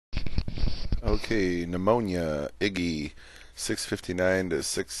Okay, pneumonia, Iggy, 659 to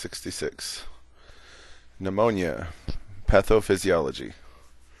 666. Pneumonia, pathophysiology.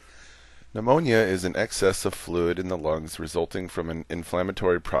 Pneumonia is an excess of fluid in the lungs resulting from an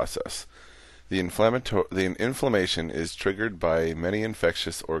inflammatory process. The inflammation is triggered by many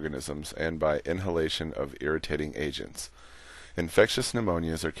infectious organisms and by inhalation of irritating agents. Infectious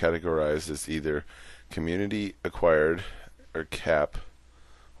pneumonias are categorized as either community-acquired, or CAP,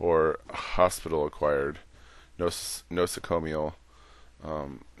 or hospital-acquired nosocomial,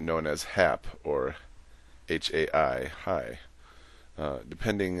 known as HAP or HAI, high,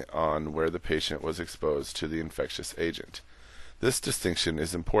 depending on where the patient was exposed to the infectious agent. This distinction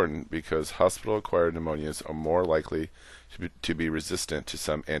is important because hospital-acquired pneumonias are more likely to be resistant to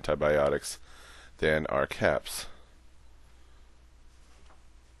some antibiotics than are CAPs.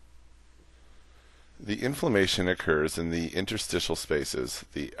 The inflammation occurs in the interstitial spaces,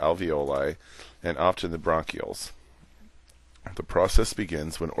 the alveoli, and often the bronchioles. The process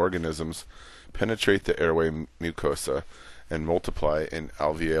begins when organisms penetrate the airway mucosa and multiply in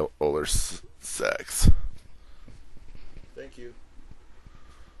alveolar sacs. Thank you.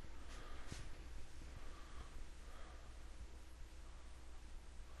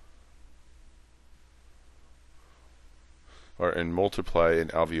 And multiply in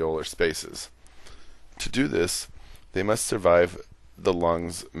alveolar spaces. To do this, they must survive the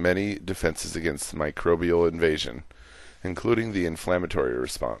lungs' many defenses against microbial invasion, including the inflammatory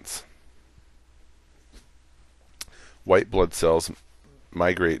response. White blood cells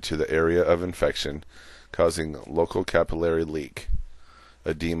migrate to the area of infection, causing local capillary leak,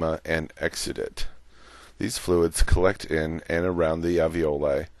 edema, and exudate. These fluids collect in and around the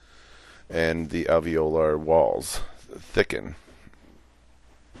alveoli, and the alveolar walls thicken.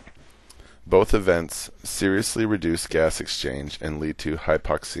 Both events seriously reduce gas exchange and lead to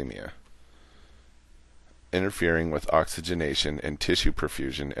hypoxemia, interfering with oxygenation and tissue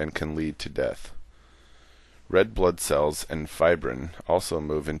perfusion, and can lead to death. Red blood cells and fibrin also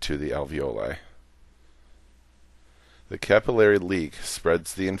move into the alveoli. The capillary leak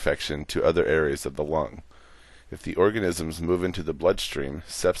spreads the infection to other areas of the lung. If the organisms move into the bloodstream,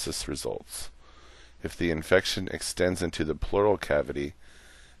 sepsis results. If the infection extends into the pleural cavity,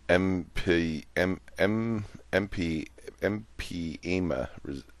 empyema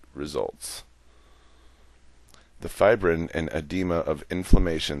results. The fibrin and edema of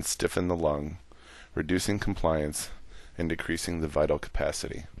inflammation stiffen the lung, reducing compliance and decreasing the vital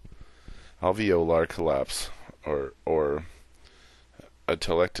capacity. Alveolar collapse, or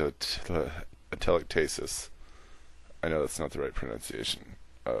atelectasis. I know that's not the right pronunciation,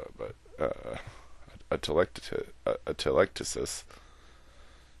 but atelectasis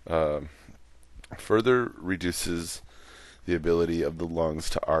further reduces the ability of the lungs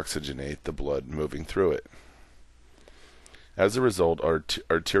to oxygenate the blood moving through it. As a result,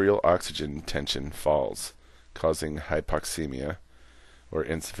 arterial oxygen tension falls, causing hypoxemia, or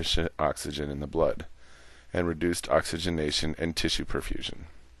insufficient oxygen in the blood, and reduced oxygenation and tissue perfusion.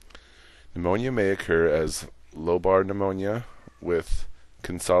 Pneumonia may occur as lobar pneumonia with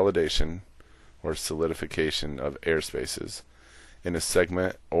consolidation or solidification of air spaces in a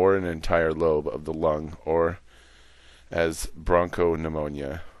segment or an entire lobe of the lung, or as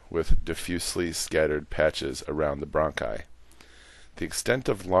bronchopneumonia with diffusely scattered patches around the bronchi. The extent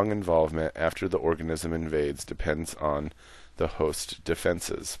of lung involvement after the organism invades depends on the host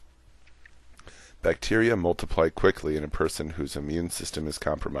defenses. Bacteria multiply quickly in a person whose immune system is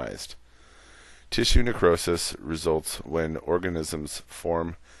compromised. Tissue necrosis results when organisms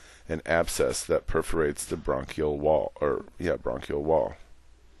form an abscess that perforates the bronchial wall,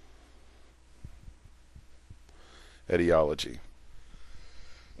 Etiology.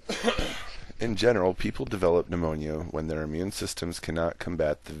 In general, people develop pneumonia when their immune systems cannot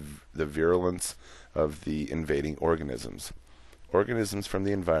combat the virulence of the invading organisms. Organisms from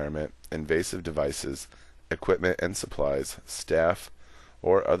the environment, invasive devices, equipment and supplies, staff,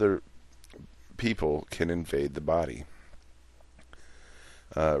 or other people can invade the body.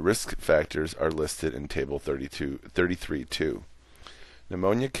 Risk factors are listed in Table 33.2.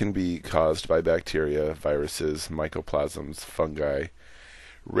 Pneumonia can be caused by bacteria, viruses, mycoplasms, fungi,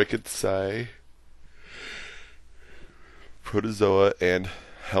 rickettsiae, protozoa, and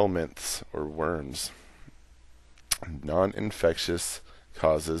helminths, or worms. Non-infectious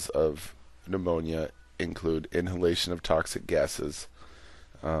causes of pneumonia include inhalation of toxic gases,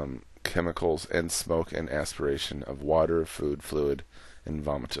 chemicals, and smoke, and aspiration of water, food, fluid, and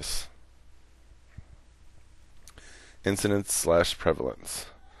vomitus. Incidence/prevalence.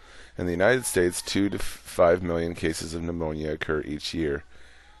 In the United States, 2 to 5 million cases of pneumonia occur each year.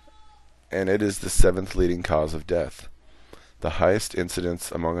 and it is the seventh leading cause of death. The highest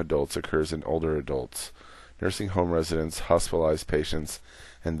incidence among adults occurs in older adults, nursing home residents, hospitalized patients,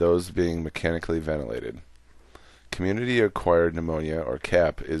 and those being mechanically ventilated. Community-acquired pneumonia, or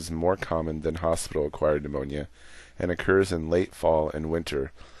CAP, is more common than hospital-acquired pneumonia and occurs in late fall and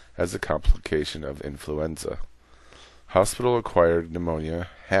winter as a complication of influenza. Hospital-acquired pneumonia,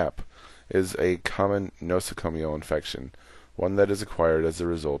 HAP, is a common nosocomial infection, one that is acquired as a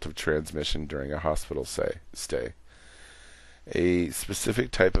result of transmission during a hospital stay. A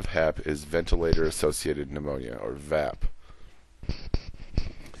specific type of HAP is ventilator-associated pneumonia, or VAP.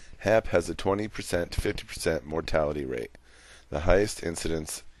 HAP has a 20% to 50% mortality rate. The highest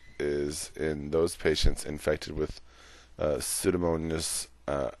incidence is in those patients infected with Pseudomonas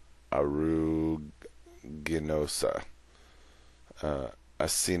aeruginosa,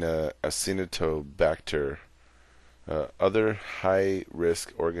 Acinetobacter, other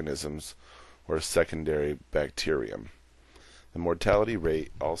high-risk organisms, or secondary bacterium. The mortality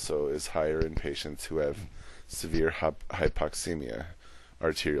rate also is higher in patients who have severe hypoxemia,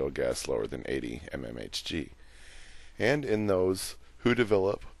 arterial gas lower than 80 mmHg, and in those who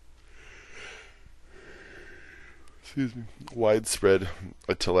develop widespread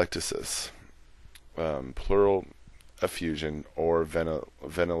atelectasis, pleural effusion, or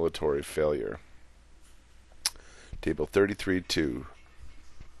ventilatory failure. Table 33.2.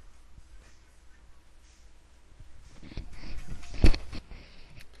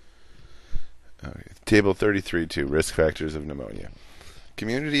 Okay. Table 33.2. Risk factors of pneumonia.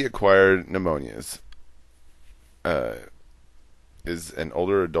 Community-acquired pneumonias is an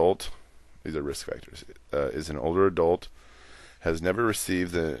older adult. These are risk factors. Is an older adult, has never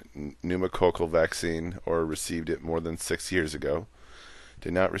received the pneumococcal vaccine or received it more than 6 years ago,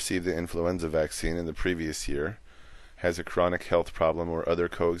 did not receive the influenza vaccine in the previous year, has a chronic health problem or other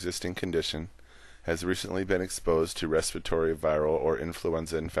coexisting condition, has recently been exposed to respiratory, viral, or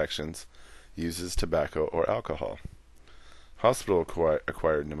influenza infections, uses tobacco or alcohol.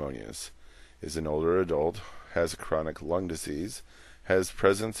 Hospital-acquired pneumonias is an older adult, has a chronic lung disease, has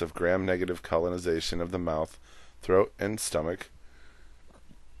presence of gram-negative colonization of the mouth, throat, and stomach,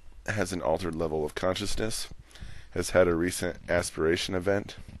 has an altered level of consciousness, has had a recent aspiration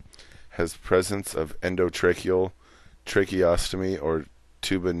event, has presence of endotracheal tracheostomy or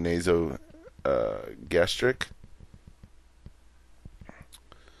tubonasogastric,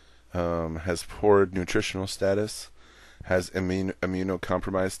 has poor nutritional status, has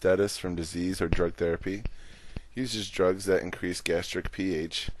immunocompromised status from disease or drug therapy, uses drugs that increase gastric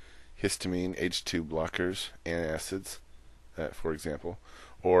pH, histamine, H2 blockers, antacids, for example,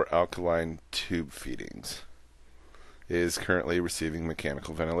 or alkaline tube feedings, is currently receiving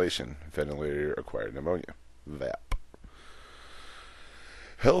mechanical ventilation, ventilator-acquired pneumonia, VAP.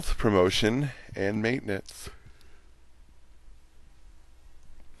 Health promotion and maintenance.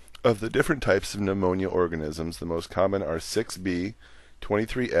 Of the different types of pneumonia organisms, the most common are 6B,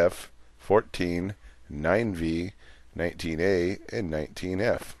 23F, 14, 9V, 19A, and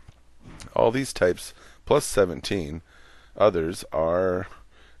 19F. All these types, plus 17 others, are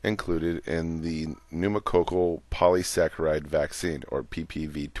included in the pneumococcal polysaccharide vaccine, or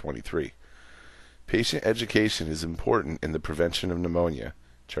PPV-23. Patient education is important in the prevention of pneumonia,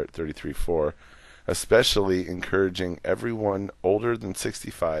 chart 33.4, especially encouraging everyone older than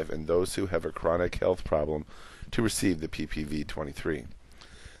 65 and those who have a chronic health problem to receive the PPV-23.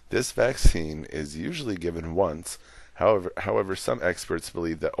 This vaccine is usually given once. However, some experts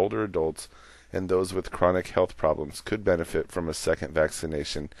believe that older adults and those with chronic health problems could benefit from a second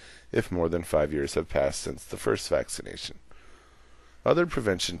vaccination if more than 5 years have passed since the first vaccination. Other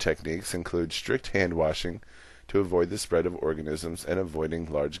prevention techniques include strict hand washing to avoid the spread of organisms and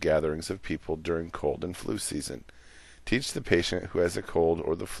avoiding large gatherings of people during cold and flu season. Teach the patient who has a cold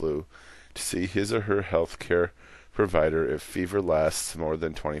or the flu to see his or her health care provider if fever lasts more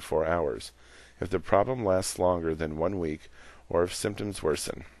than 24 hours, if the problem lasts longer than 1 week, or if symptoms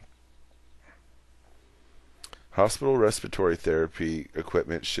worsen. Hospital respiratory therapy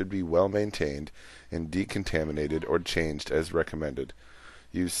equipment should be well maintained and decontaminated or changed as recommended.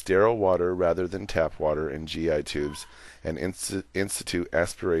 Use sterile water rather than tap water in GI tubes and institute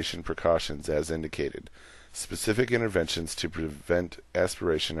aspiration precautions as indicated. Specific interventions to prevent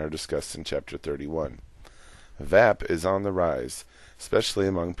aspiration are discussed in Chapter 31. VAP is on the rise, especially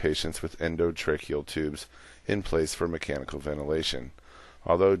among patients with endotracheal tubes in place for mechanical ventilation.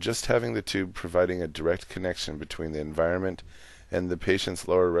 Although just having the tube providing a direct connection between the environment and the patient's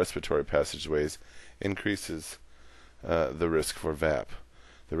lower respiratory passageways increases the risk for VAP.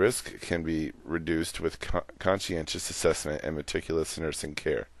 The risk can be reduced with conscientious assessment and meticulous nursing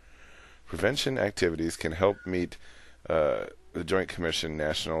care. Prevention activities can help meet the Joint Commission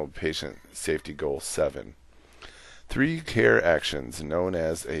National Patient Safety Goal 7. 3 care actions, known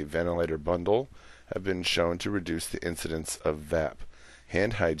as a ventilator bundle, have been shown to reduce the incidence of VAP,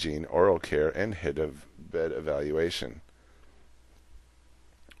 hand hygiene, oral care, and head of bed elevation.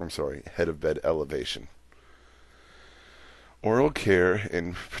 Oral care,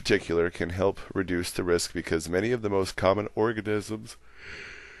 in particular, can help reduce the risk because many of the most common organisms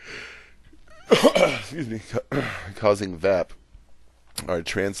causing VAP are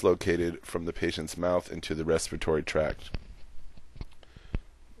translocated from the patient's mouth into the respiratory tract.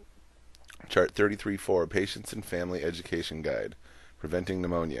 Chart 33.4, Patients and Family Education Guide, Preventing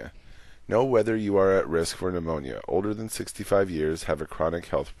Pneumonia. Know whether you are at risk for pneumonia. Older than 65 years, have a chronic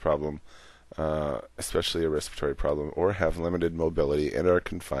health problem, especially a respiratory problem, or have limited mobility and are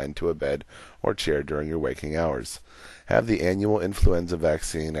confined to a bed or chair during your waking hours. Have the annual influenza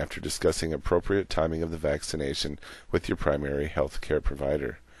vaccine after discussing appropriate timing of the vaccination with your primary health care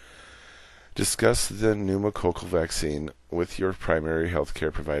provider. Discuss the pneumococcal vaccine with your primary health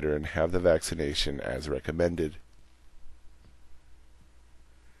care provider and have the vaccination as recommended.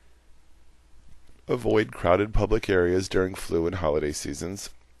 Avoid crowded public areas during flu and holiday seasons.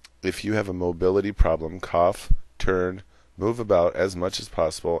 If you have a mobility problem, cough, turn, move about as much as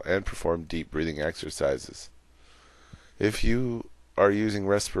possible, and perform deep breathing exercises. If you are using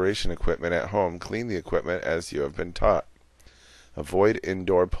respiration equipment at home, clean the equipment as you have been taught. Avoid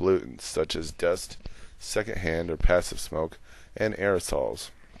indoor pollutants such as dust, secondhand or passive smoke, and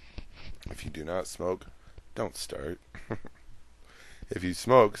aerosols. If you do not smoke, don't start. If you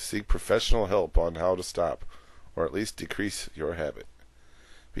smoke, seek professional help on how to stop, or at least decrease your habit.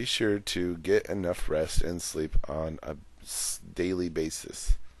 Be sure to get enough rest and sleep on a daily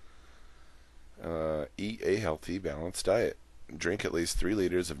basis. Eat a healthy, balanced diet. Drink at least 3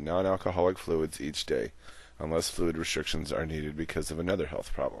 liters of non-alcoholic fluids each day, unless fluid restrictions are needed because of another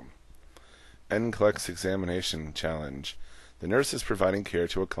health problem. NCLEX Examination Challenge. The nurse is providing care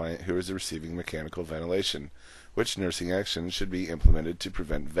to a client who is receiving mechanical ventilation. Which nursing actions should be implemented to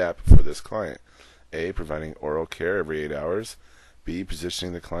prevent VAP for this client? A. Providing oral care every 8 hours. B.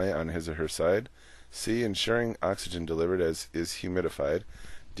 Positioning the client on his or her side. C. Ensuring oxygen delivered as is humidified.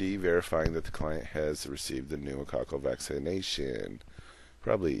 D. Verifying that the client has received the pneumococcal vaccination.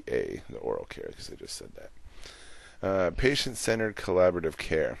 Probably A, the oral care, because I just said that. Patient-centered collaborative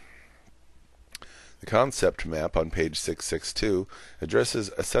care. The concept map on page 662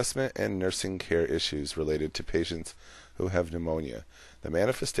 addresses assessment and nursing care issues related to patients who have pneumonia. The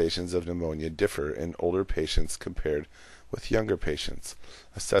manifestations of pneumonia differ in older patients compared with younger patients.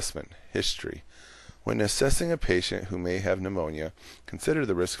 Assessment. History. When assessing a patient who may have pneumonia, consider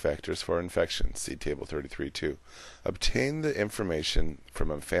the risk factors for infection. See Table 33.2. Obtain the information from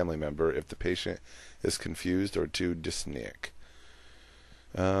a family member if the patient is confused or too dyspneic.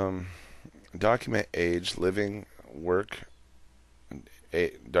 Document age, living, work,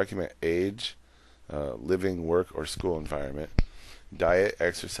 living, work, or school environment, diet,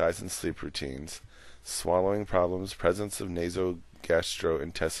 exercise, and sleep routines, swallowing problems, presence of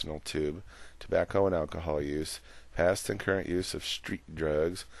nasogastrointestinal tube, tobacco and alcohol use, past and current use of street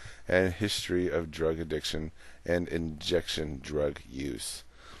drugs, and history of drug addiction and injection drug use.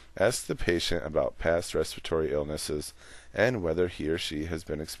 Ask the patient about past respiratory illnesses and whether he or she has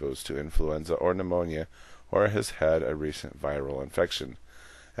been exposed to influenza or pneumonia or has had a recent viral infection.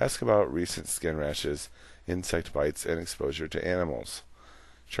 Ask about recent skin rashes, insect bites, and exposure to animals.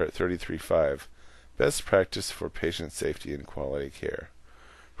 Chart 33.5. Best practice for patient safety and quality care.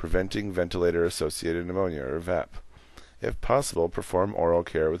 Preventing ventilator-associated pneumonia, or VAP. If possible, perform oral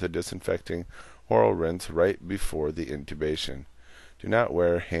care with a disinfecting oral rinse right before the intubation. Do not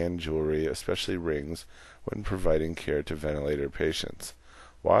wear hand jewelry, especially rings, when providing care to ventilator patients.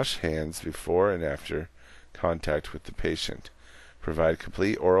 Wash hands before and after contact with the patient. Provide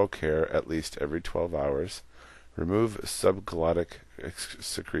complete oral care at least every 12 hours. Remove subglottic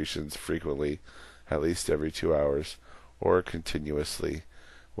secretions frequently, at least every 2 hours, or continuously,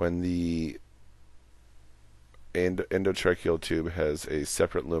 when the endotracheal tube has a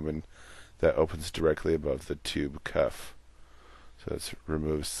separate lumen that opens directly above the tube cuff. So that's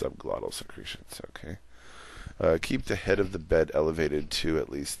remove subglottal secretions. Okay. Keep the head of the bed elevated to at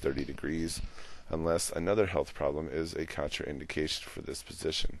least 30 degrees, unless another health problem is a contraindication for this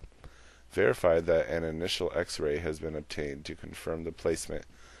position. Verify that an initial X-ray has been obtained to confirm the placement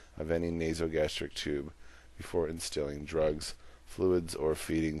of any nasogastric tube before instilling drugs, fluids, or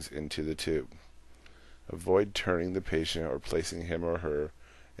feedings into the tube. Avoid turning the patient or placing him or her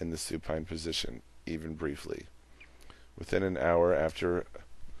in the supine position, even briefly. Within an hour after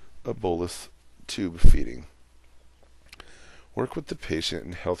a bolus tube feeding. Work with the patient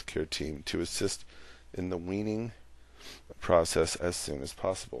and healthcare team to assist in the weaning process as soon as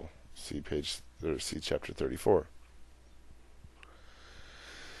possible. See chapter 34.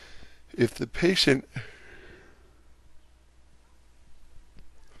 If the patient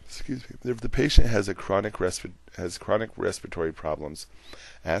has chronic respiratory problems,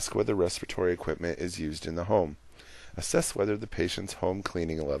 ask whether respiratory equipment is used in the home. Assess whether the patient's home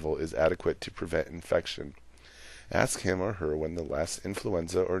cleaning level is adequate to prevent infection. Ask him or her when the last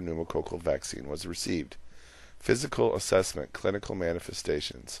influenza or pneumococcal vaccine was received. Physical assessment, clinical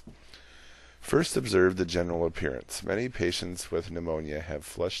manifestations. First, observe the general appearance. Many patients with pneumonia have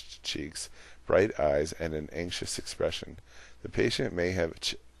flushed cheeks, bright eyes, and an anxious expression. The patient may have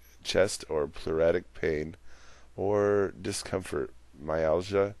chest or pleuritic pain or discomfort,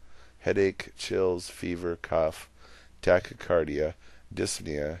 myalgia, headache, chills, fever, cough, tachycardia,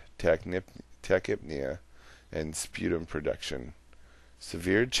 dyspnea, tachypnea, and sputum production.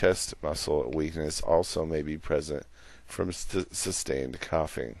 Severe chest muscle weakness also may be present from sustained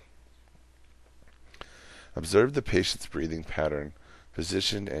coughing. Observe the patient's breathing pattern,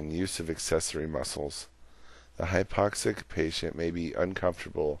 position, and use of accessory muscles. The hypoxic patient may be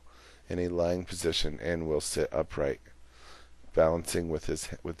uncomfortable in a lying position and will sit upright, balancing with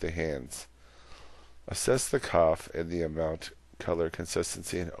the hands. Assess the cough and the amount, color,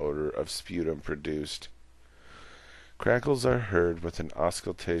 consistency, and odor of sputum produced. Crackles are heard with an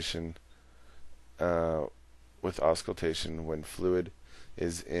auscultation when fluid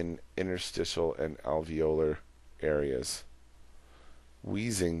is in interstitial and alveolar areas.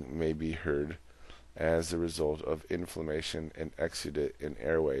 Wheezing may be heard as a result of inflammation and exudate in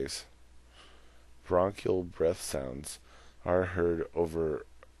airways. Bronchial breath sounds are heard over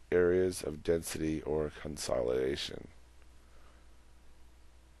areas of density or consolidation.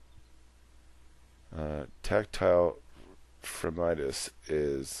 Tactile phremitis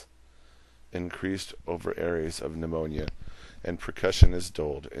is increased over areas of pneumonia, and percussion is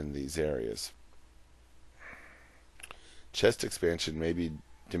dulled in these areas. Chest expansion may be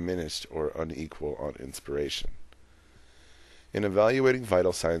diminished or unequal on inspiration. In evaluating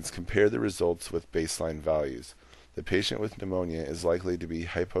vital signs, compare the results with baseline values. The patient with pneumonia is likely to be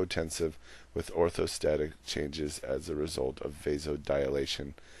hypotensive with orthostatic changes as a result of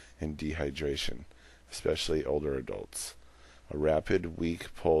vasodilation and dehydration, especially older adults. A rapid,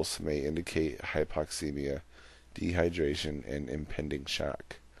 weak pulse may indicate hypoxemia, dehydration, and impending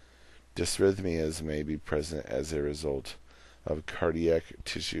shock. Dysrhythmias may be present as a result of cardiac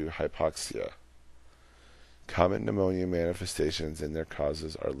tissue hypoxia. Common pneumonia manifestations and their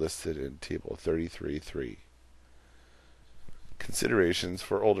causes are listed in Table 33.3. Considerations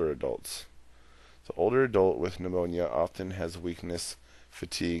for older adults. The older adult with pneumonia often has weakness,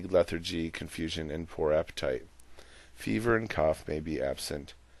 fatigue, lethargy, confusion, and poor appetite. Fever and cough may be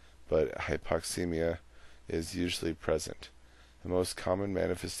absent, but hypoxemia is usually present. The most common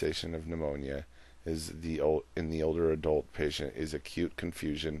manifestation of pneumonia in the older adult patient is acute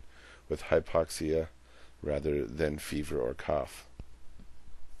confusion with hypoxia rather than fever or cough.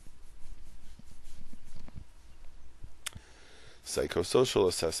 Psychosocial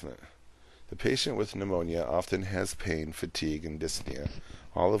assessment. The patient with pneumonia often has pain, fatigue, and dyspnea,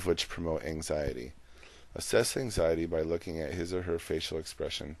 all of which promote anxiety. Assess anxiety by looking at his or her facial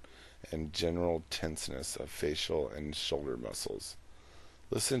expression and general tenseness of facial and shoulder muscles.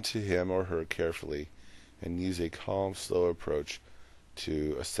 Listen to him or her carefully and use a calm, slow approach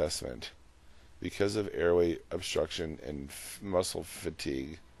to assessment. Because of airway obstruction and muscle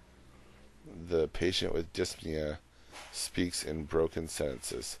fatigue, the patient with dyspnea speaks in broken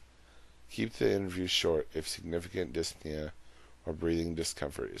sentences. Keep the interview short if significant dyspnea or breathing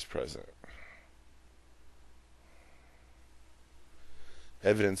discomfort is present.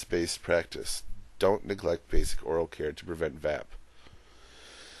 Evidence-based practice. Don't neglect basic oral care to prevent VAP.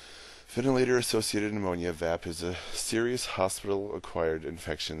 Ventilator-associated pneumonia, VAP, is a serious hospital-acquired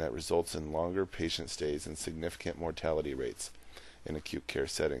infection that results in longer patient stays and significant mortality rates in acute care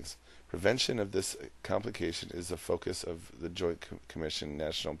settings. Prevention of this complication is the focus of the Joint Commission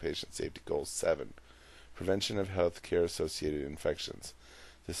National Patient Safety Goal 7, Prevention of Health Care-Associated Infections.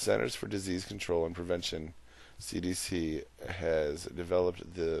 The Centers for Disease Control and Prevention, CDC, has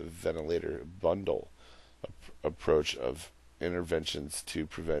developed the ventilator bundle approach of interventions to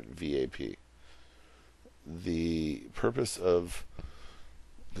prevent VAP. The purpose of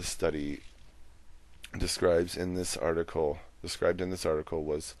the study described in this article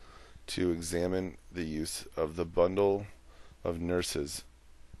was to examine the use of the bundle of nurses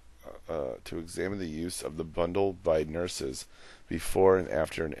to examine the use of the bundle by nurses before and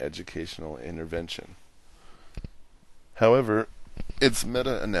after an educational intervention. However, its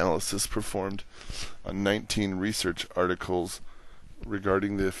meta-analysis performed on 19 research articles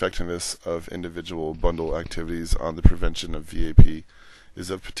regarding the effectiveness of individual bundle activities on the prevention of VAP is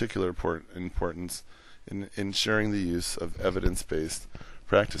of particular importance in ensuring the use of evidence-based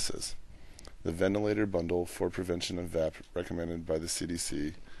practices. The ventilator bundle for prevention of VAP recommended by the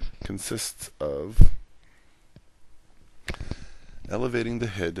CDC consists of elevating the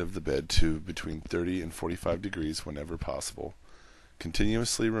head of the bed to between 30 and 45 degrees whenever possible,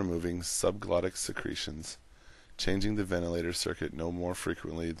 continuously removing subglottic secretions, changing the ventilator circuit no more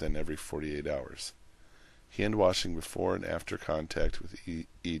frequently than every 48 hours, hand washing before and after contact with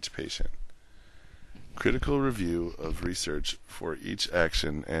each patient, critical review of research for each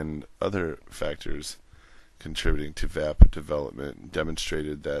action and other factors contributing to VAP development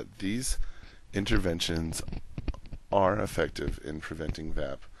demonstrated that these interventions are effective in preventing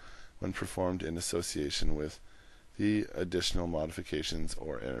VAP when performed in association with the additional modifications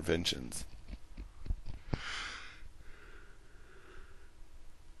or interventions.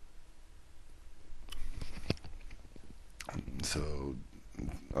 So,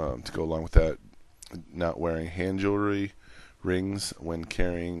 to go along with that, not wearing hand jewelry, rings when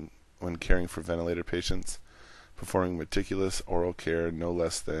caring for ventilator patients, performing meticulous oral care no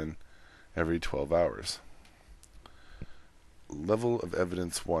less than every 12 hours. Level of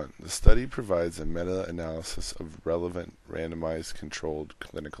evidence 1. The study provides a meta-analysis of relevant randomized controlled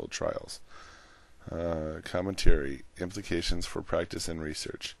clinical trials. Commentary. Implications for practice and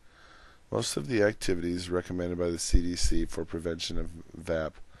research. Most of the activities recommended by the CDC for prevention of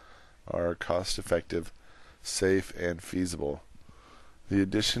VAP are cost-effective, safe, and feasible. The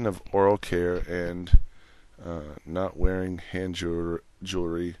addition of oral care and not wearing hand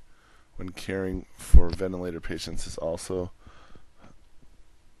jewelry when caring for ventilator patients is also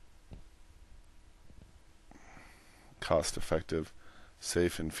cost-effective,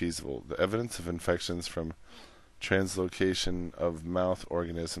 safe, and feasible. The evidence of infections from translocation of mouth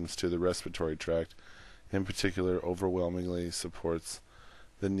organisms to the respiratory tract, in particular, overwhelmingly supports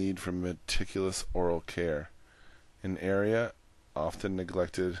the need for meticulous oral care, an area often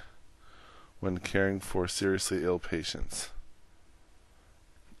neglected when caring for seriously ill patients.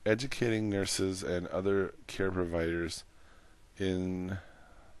 Educating nurses and other care providers in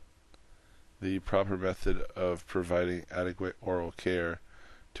the proper method of providing adequate oral care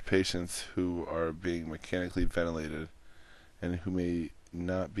to patients who are being mechanically ventilated and who may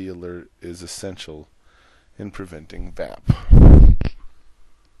not be alert is essential in preventing VAP.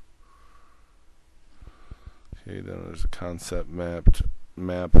 Okay, then there's a concept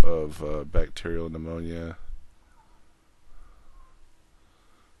map of bacterial pneumonia.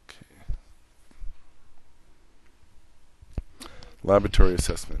 Okay. Laboratory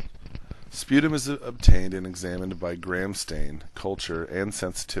assessment. Sputum is obtained and examined by gram stain, culture, and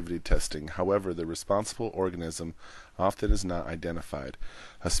sensitivity testing. However, the responsible organism often is not identified.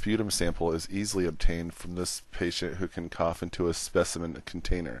 A sputum sample is easily obtained from this patient who can cough into a specimen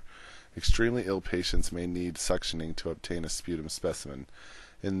container. Extremely ill patients may need suctioning to obtain a sputum specimen.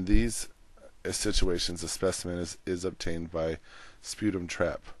 In these situations, a specimen is obtained by sputum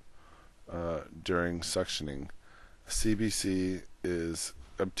trap during suctioning. CBC is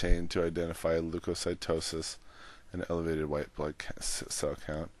obtained to identify leukocytosis and elevated white blood cell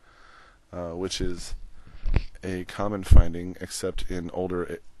count, which is a common finding except in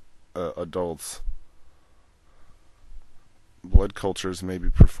older adults. Blood cultures may be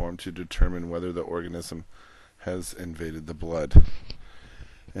performed to determine whether the organism has invaded the blood.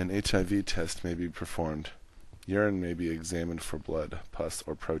 An HIV test may be performed. Urine may be examined for blood, pus,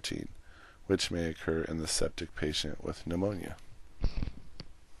 or protein, which may occur in the septic patient with pneumonia.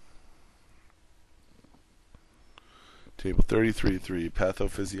 Table 33.3,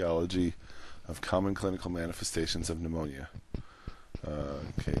 Pathophysiology of Common Clinical Manifestations of Pneumonia.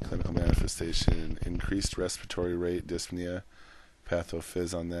 Clinical manifestation, increased respiratory rate, dyspnea.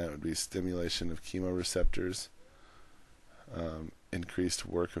 Pathophys on that would be stimulation of chemoreceptors, increased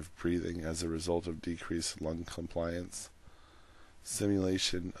work of breathing as a result of decreased lung compliance,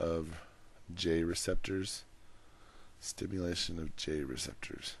 stimulation of J receptors,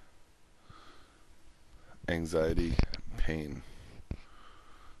 anxiety, pain.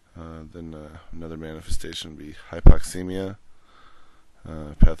 Then another manifestation would be hypoxemia.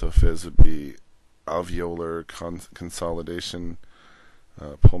 Pathophys would be alveolar consolidation,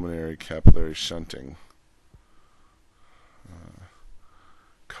 pulmonary capillary shunting,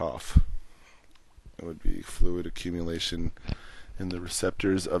 cough. It would be fluid accumulation in the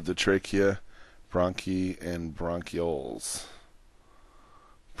receptors of the trachea, bronchi, and bronchioles.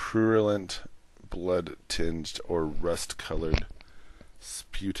 Purulent, blood-tinged, or rust-colored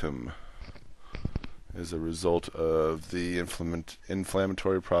sputum is a result of the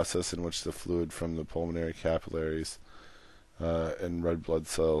inflammatory process in which the fluid from the pulmonary capillaries and red blood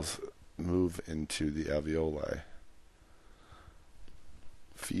cells move into the alveoli.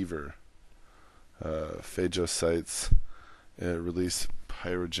 Fever. Phagocytes release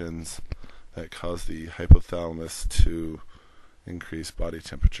pyrogens that cause the hypothalamus to increase body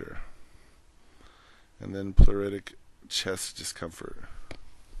temperature. And then pleuritic chest discomfort.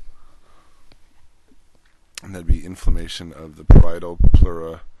 And that'd be inflammation of the parietal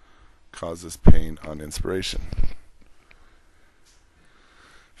pleura, causes pain on inspiration.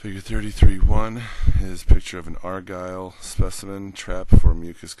 Figure 33.1 is a picture of an argyle specimen trap for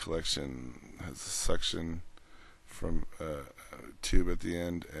mucus collection. It has a suction from a tube at the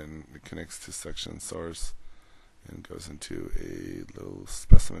end, and it connects to suction source and goes into a little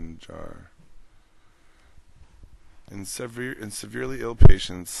specimen jar. In severely ill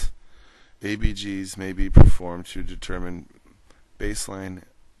patients, ABGs may be performed to determine baseline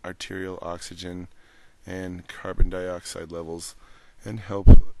arterial oxygen and carbon dioxide levels and help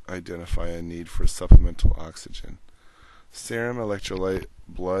identify a need for supplemental oxygen. Serum electrolyte,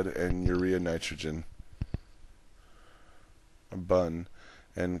 blood, and urea nitrogen, BUN,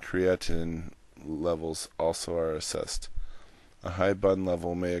 and creatinine levels also are assessed. A high BUN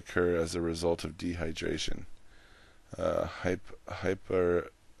level may occur as a result of dehydration.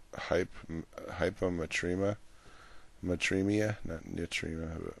 Hyponatremia, not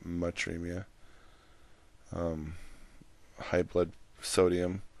natremia, but natremia. High blood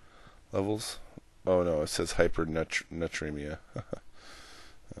sodium levels. Oh no, it says hypernatremia.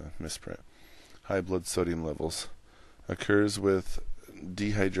 Misprint. High blood sodium levels occurs with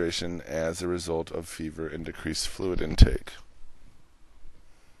dehydration as a result of fever and decreased fluid intake.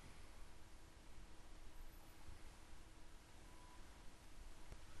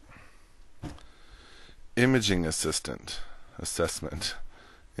 Imaging assessment.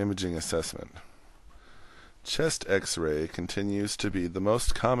 Imaging assessment. Chest X-ray continues to be the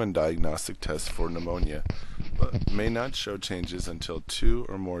most common diagnostic test for pneumonia, but may not show changes until 2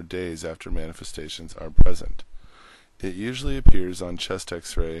 or more days after manifestations are present. It usually appears on chest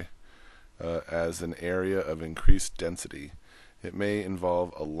X-ray as an area of increased density. It may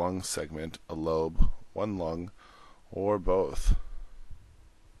involve a lung segment, a lobe, one lung, or both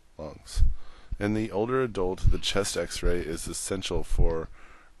lungs. In the older adult, the chest X-ray is essential for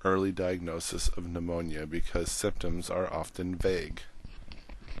early diagnosis of pneumonia because symptoms are often vague.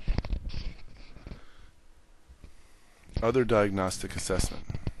 Other diagnostic assessment.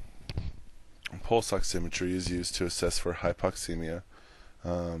 Pulse oximetry is used to assess for hypoxemia.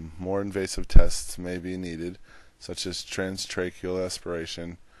 More invasive tests may be needed, such as transtracheal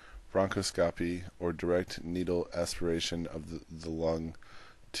aspiration, bronchoscopy, or direct needle aspiration of the lung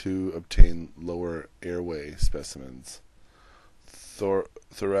to obtain lower airway specimens.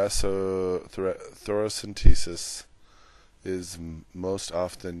 Thoracentesis is most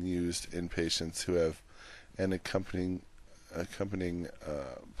often used in patients who have an accompanying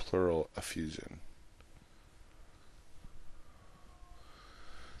pleural effusion.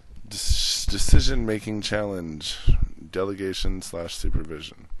 Decision-making challenge,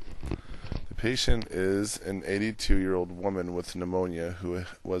 delegation/supervision. The patient is an 82-year-old woman with pneumonia who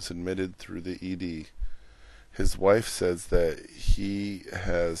was admitted through the ED. His wife says that he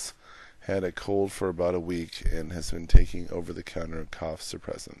has had a cold for about a week and has been taking over-the-counter cough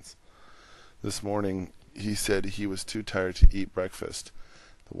suppressants. This morning, he said he was too tired to eat breakfast.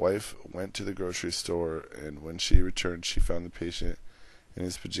 The wife went to the grocery store, and when she returned, she found the patient in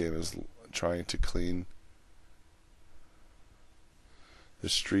his pajamas trying to clean the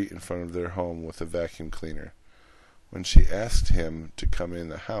street in front of their home with a vacuum cleaner. When she asked him to come in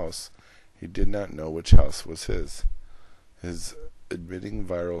the house, he did not know which house was his. His admitting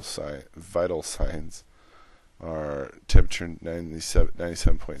vital signs are temperature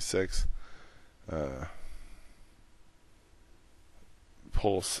 97.6,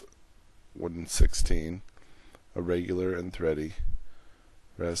 pulse 116, irregular and thready,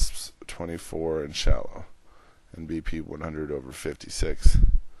 resps 24 and shallow, and BP 100/56.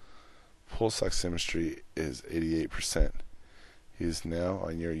 Pulse oximetry is 88%. He is now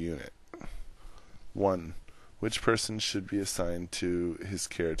on your unit. 1. Which person should be assigned to his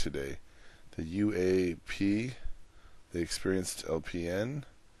care today? The UAP, the experienced LPN,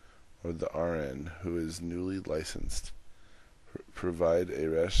 or the RN who is newly licensed? Provide a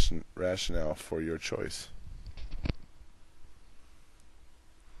rationale for your choice.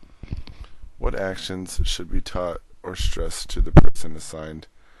 What actions should be taught or stressed to the person assigned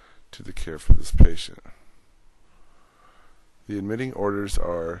to the care for this patient? The admitting orders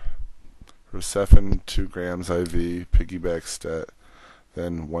are Rocephin 2 grams IV, piggyback stat,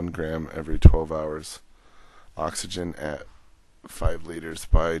 then 1 gram every 12 hours. Oxygen at 5 liters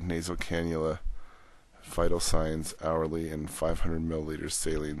by nasal cannula, vital signs hourly, and 500 milliliters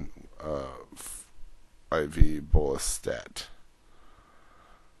saline IV bolus stat.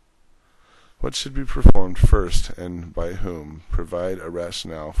 What should be performed first and by whom? Provide a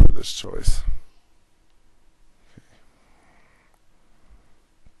rationale for this choice.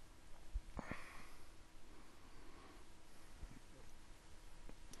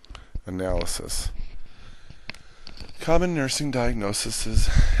 Analysis. Common nursing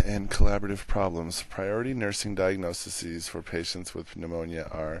diagnoses and collaborative problems. Priority nursing diagnoses for patients with pneumonia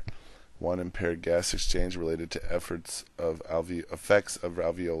are 1. Impaired gas exchange related to effects of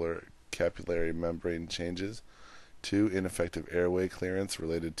alveolar capillary membrane changes. 2. Ineffective airway clearance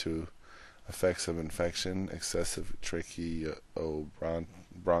related to effects of infection, excessive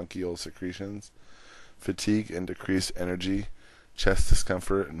tracheobronchial secretions, fatigue and decreased energy, chest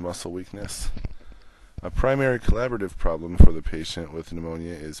discomfort, and muscle weakness. A primary collaborative problem for the patient with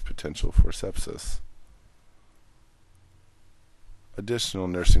pneumonia is potential for sepsis. Additional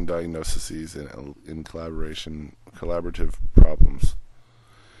nursing diagnoses in collaborative problems.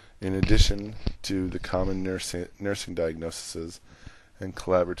 In addition to the common nursing diagnoses and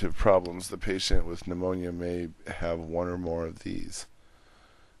collaborative problems, the patient with pneumonia may have one or more of these.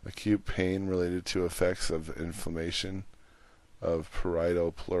 Acute pain related to effects of inflammation of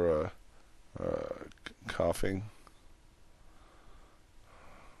parietal pleura, coughing,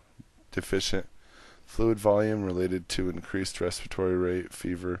 deficient fluid volume related to increased respiratory rate,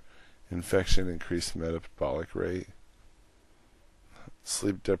 fever, infection, increased metabolic rate,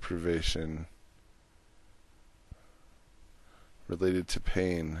 sleep deprivation related to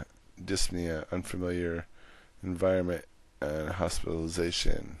pain, dyspnea, unfamiliar environment, and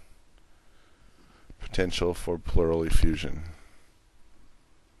hospitalization, potential for pleural effusion.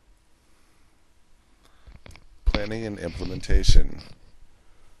 Planning and implementation.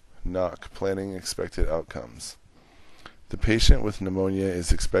 NOC, planning expected outcomes. The patient with pneumonia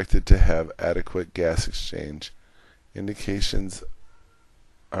is expected to have adequate gas exchange. Indicators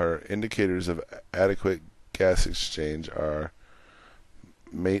of adequate gas exchange are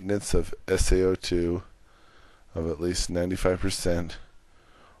maintenance of SaO2 of at least 95%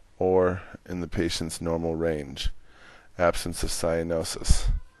 or in the patient's normal range, absence of cyanosis,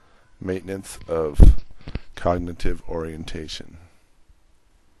 maintenance of cognitive orientation.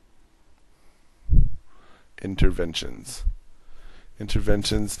 Interventions.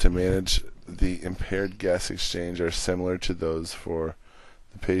 Interventions to manage the impaired gas exchange are similar to those for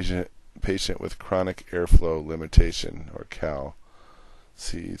the patient with chronic airflow limitation, or CAL.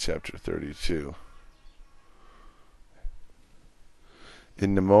 See Chapter 32.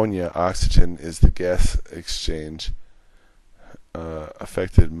 In pneumonia, oxygen is the gas exchange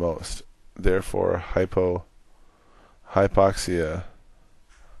affected most. Therefore, hypoxemia,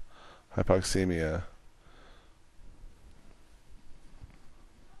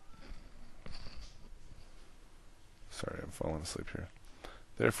 sorry, I'm falling asleep here.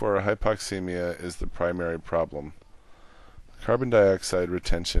 Therefore, hypoxemia is the primary problem. Carbon dioxide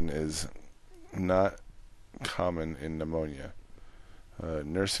retention is not common in pneumonia.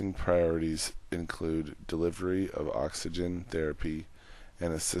 Nursing priorities include delivery of oxygen therapy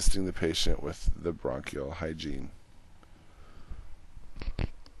and assisting the patient with the bronchial hygiene.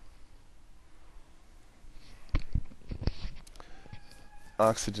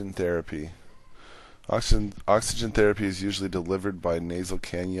 Oxygen therapy. Oxygen therapy is usually delivered by nasal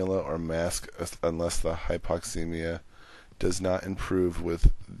cannula or mask unless the hypoxemia does not improve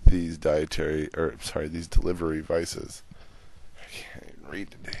with these delivery devices. I can't even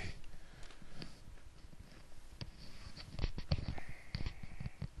read today.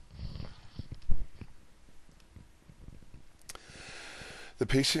 The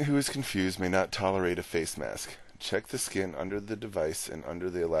patient who is confused may not tolerate a face mask. Check the skin under the device and under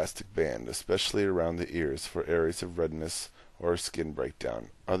the elastic band, especially around the ears, for areas of redness or skin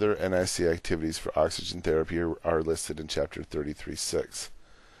breakdown. Other NIC activities for oxygen therapy are listed in Chapter 33.6.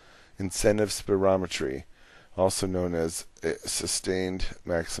 Incentive spirometry, also known as sustained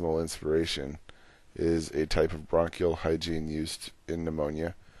maximal inspiration, is a type of bronchial hygiene used in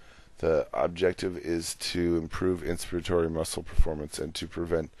pneumonia. The objective is to improve inspiratory muscle performance and to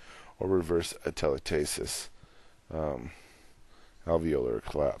prevent or reverse atelectasis, alveolar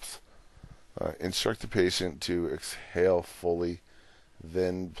collapse. Instruct the patient to exhale fully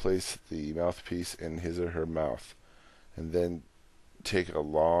Then place the mouthpiece in his or her mouth, and then take a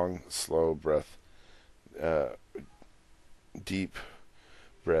long, slow breath, deep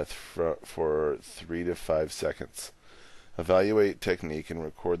breath for 3 to 5 seconds. Evaluate technique and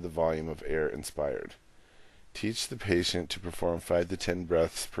record the volume of air inspired. Teach the patient to perform 5 to 10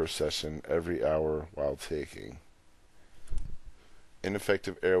 breaths per session every hour while taking.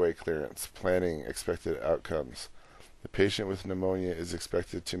 Ineffective airway clearance. Planning expected outcomes. The patient with pneumonia is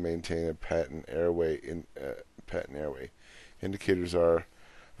expected to maintain a patent airway. Indicators are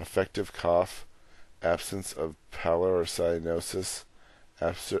effective cough, absence of pallor or cyanosis,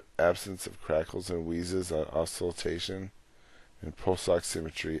 absence of crackles and wheezes on auscultation, and pulse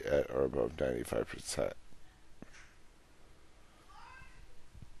oximetry at or above 95%.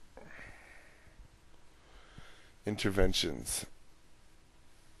 Interventions.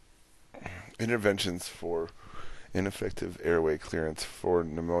 Interventions for ineffective airway clearance for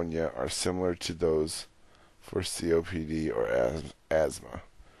pneumonia are similar to those for COPD or asthma.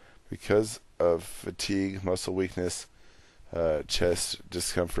 Because of fatigue, muscle weakness, chest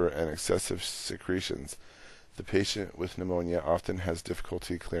discomfort, and excessive secretions, the patient with pneumonia often has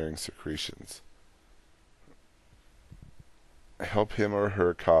difficulty clearing secretions. Help him or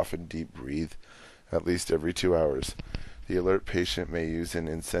her cough and deep breathe at least every 2 hours. The alert patient may use an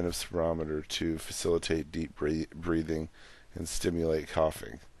incentive spirometer to facilitate deep breathing and stimulate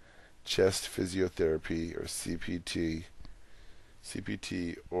coughing. Chest physiotherapy or CPT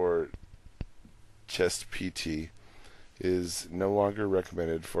or chest PT is no longer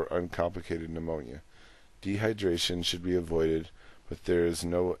recommended for uncomplicated pneumonia. Dehydration should be avoided, but there is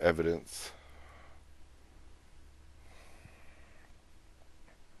no evidence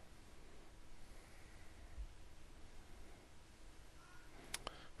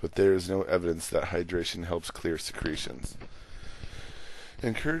that hydration helps clear secretions.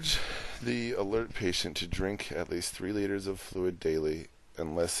 Encourage the alert patient to drink at least 3 liters of fluid daily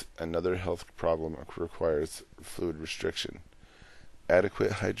unless another health problem requires fluid restriction.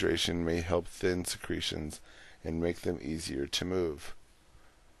 Adequate hydration may help thin secretions and make them easier to move.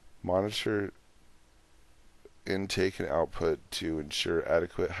 Monitor intake and output to ensure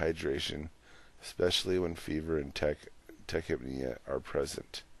adequate hydration, especially when fever and tachypnea are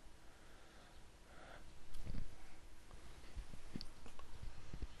present.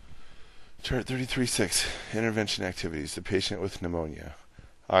 Chart 33.6. Intervention activities. The patient with pneumonia.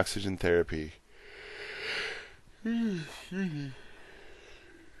 Oxygen therapy.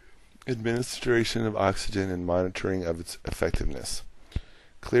 Administration of oxygen and monitoring of its effectiveness.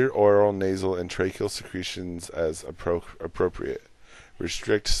 Clear oral, nasal, and tracheal secretions as appropriate.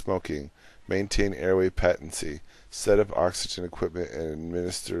 Restrict smoking. Maintain airway patency. Set up oxygen equipment and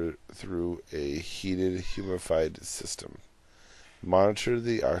administer through a heated, humidified system. Monitor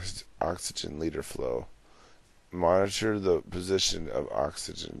the oxygen liter flow. Monitor the position of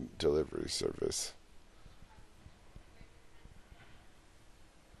oxygen delivery service.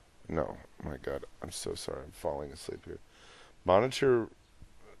 No, my God, I'm so sorry. I'm falling asleep here. Monitor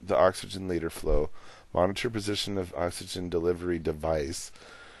the oxygen liter flow. Monitor position of oxygen delivery device.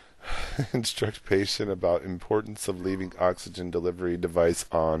 Instruct patient about importance of leaving oxygen delivery device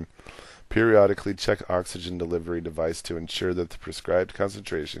on. Periodically check oxygen delivery device to ensure that the prescribed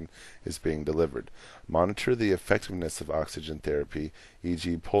concentration is being delivered. Monitor the effectiveness of oxygen therapy,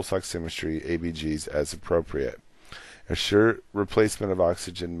 e.g. pulse oximetry, ABGs, as appropriate. Assure replacement of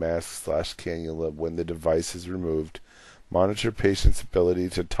oxygen mask/cannula when the device is removed. Monitor patient's ability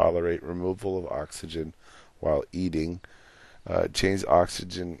to tolerate removal of oxygen while eating. Change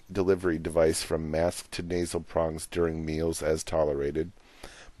oxygen delivery device from mask to nasal prongs during meals as tolerated.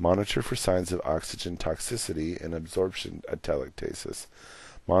 Monitor for signs of oxygen toxicity and absorption atelectasis.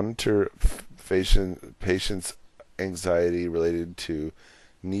 Monitor patient's anxiety related to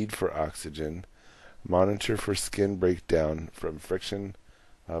need for oxygen. Monitor for skin breakdown from friction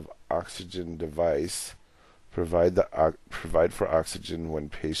of oxygen device. Provide for oxygen when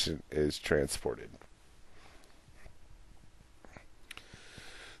patient is transported.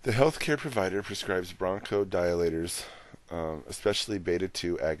 The healthcare provider prescribes bronchodilators, especially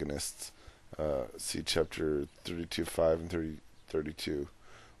beta-2 agonists. See chapter 32.5 and 32.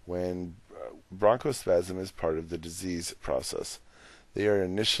 When bronchospasm is part of the disease process, they are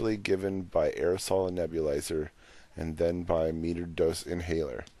initially given by aerosol nebulizer and then by metered dose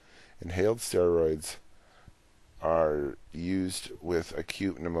inhaler. Inhaled steroids are used with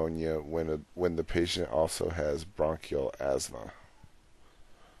acute pneumonia when the patient also has bronchial asthma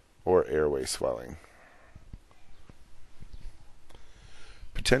or airway swelling.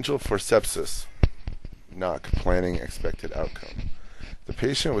 Potential for sepsis. NOC, planning expected outcome. The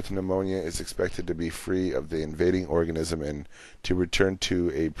patient with pneumonia is expected to be free of the invading organism and to return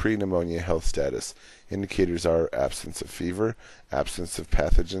to a pre-pneumonia health status. Indicators are absence of fever, absence of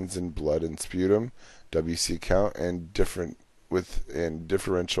pathogens in blood and sputum, WC count, and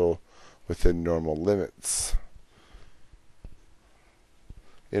differential within normal limits.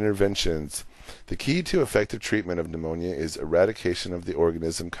 Interventions. The key to effective treatment of pneumonia is eradication of the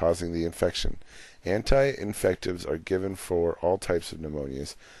organism causing the infection. Anti-infectives are given for all types of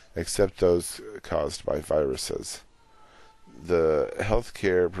pneumonias, except those caused by viruses. The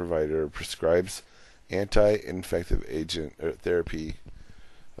healthcare provider prescribes anti-infective agent therapy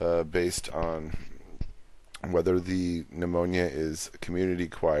based on whether the pneumonia is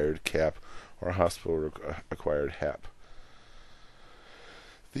community-acquired (CAP) or hospital-acquired (HAP).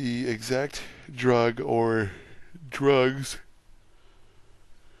 The exact drug or drugs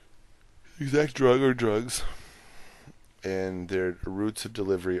and their routes of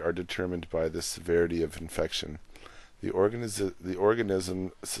delivery are determined by the severity of infection, the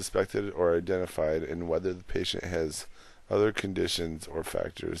organism suspected or identified, and whether the patient has other conditions or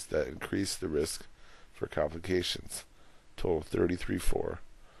factors that increase the risk for complications. Total 33.4.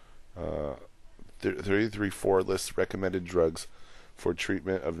 33.4 lists recommended drugs for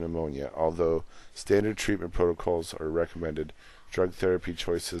treatment of pneumonia. Although standard treatment protocols are recommended, drug therapy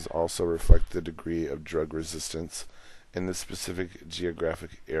choices also reflect the degree of drug resistance in the specific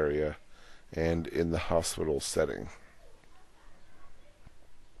geographic area and in the hospital setting.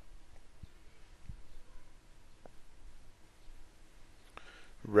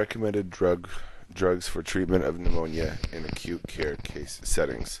 Recommended drugs for treatment of pneumonia in acute care case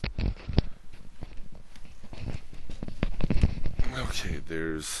settings. Okay,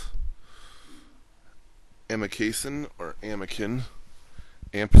 there's amikacin or amikin,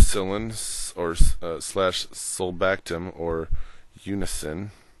 ampicillin or slash sulbactam or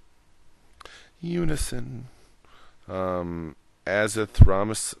unison,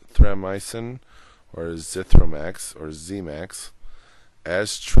 azithromycin or zithromax or Zmax,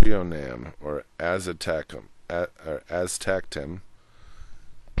 aztrionam or aztactum,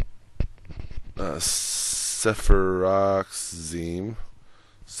 cefuroxime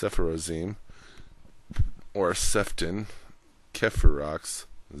or Ceftin, Kefirox,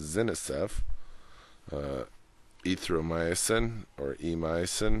 Zinacef, erythromycin or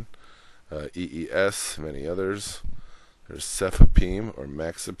emycin, EES, many others. There's cefepime or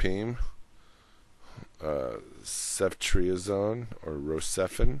maxipime, ceftriaxone or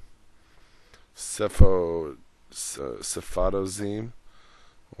Rocephin, cefadozime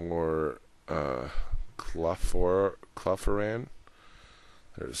or cloffuran.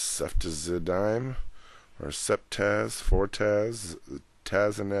 There's ceftazidime or Septaz, Fortaz,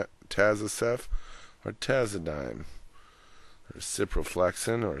 Tazosef or Tazidime. There's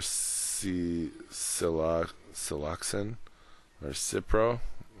ciprofloxacin or siloxane or Cipro,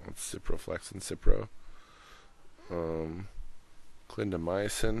 ciprofloxacin,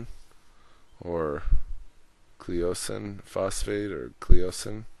 clindamycin or Cleosin phosphate or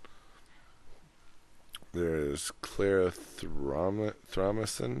Cleosin. There's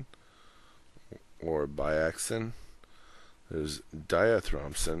clarithromycin or Biaxin. There's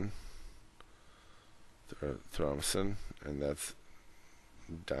diathromycin, and that's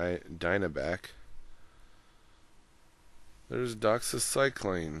Dynabac. There's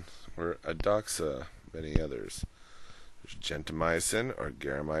doxycycline or Adoxa, many others. There's gentamicin or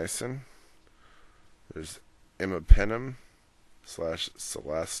garamycin. There's imipenem /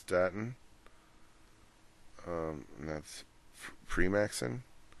 cilastatin, and that's Premaxin.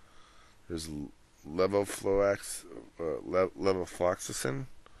 There's levofloxacin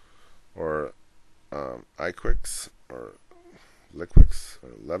or Iquix or Liquix or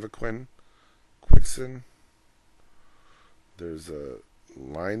Levaquin, Quixin. There's a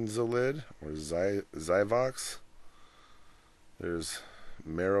Linezolid or Zyvox. There's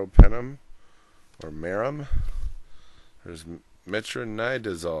meropenem or Merum. There's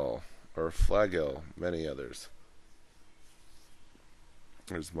metronidazole or Flagyl, many others.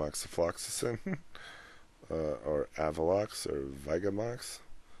 There's moxifloxacin or Avalox or Vigamox.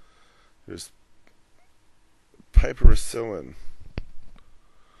 There's piperacillin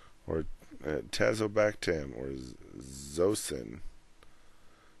or tazobactam or Zosyn.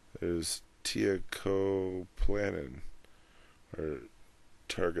 There's teicoplanin or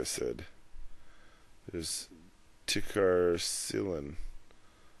Targacid. There's ticarcillin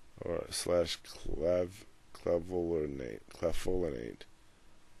or clavulinate.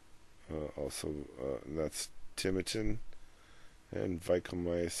 And that's timitin and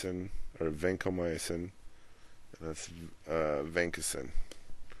vancomycin That's vancomycin.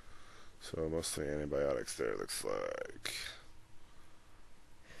 So mostly antibiotics there, looks like.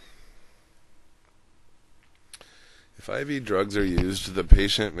 If IV drugs are used, the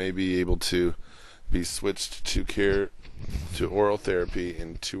patient may be able to be switched to oral therapy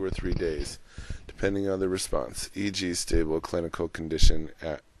in 2 or 3 days, depending on the response, e.g. stable clinical condition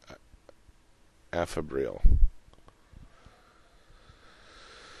afebrile.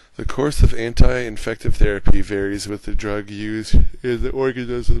 The course of anti-infective therapy varies with the drug used in the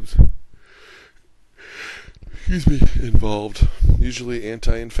organisms involved. Usually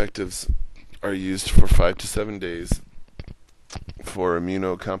anti-infectives are used for 5 to 7 days for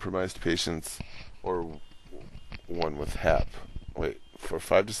immunocompromised patients or one with HAP. For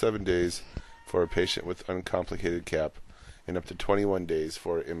 5 to 7 days for a patient with uncomplicated CAP and up to 21 days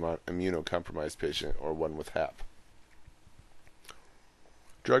for an immunocompromised patient or one with HAP.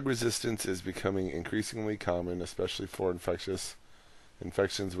 Drug resistance is becoming increasingly common, especially for infections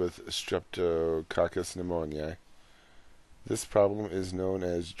with Streptococcus pneumoniae. This problem is known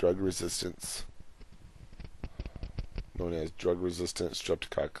as drug-resistant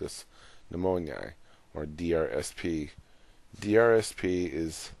Streptococcus pneumoniae, or DRSP. DRSP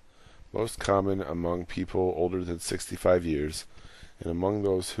is most common among people older than 65 years and among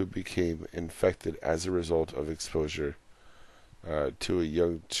those who became infected as a result of exposure to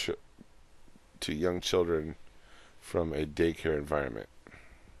young children from a daycare environment.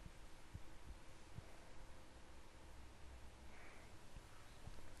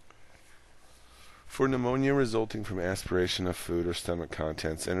 For pneumonia resulting from aspiration of food or stomach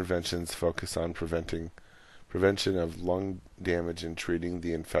contents, interventions focus on prevention of lung damage and treating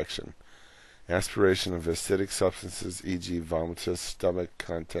the infection. Aspiration of acidic substances, e.g. vomitous stomach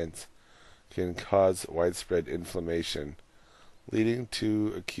contents, can cause widespread inflammation, leading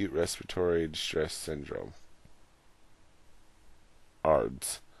to acute respiratory distress syndrome,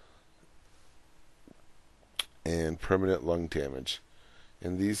 ARDS, and permanent lung damage.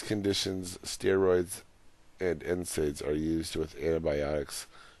 In these conditions, steroids and NSAIDs are used with antibiotics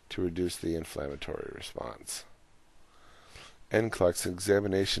to reduce the inflammatory response. NCLEX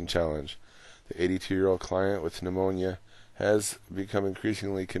examination challenge. The 82-year-old client with pneumonia has become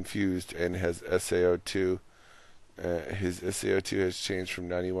increasingly confused and has SaO2. His SaO2 has changed from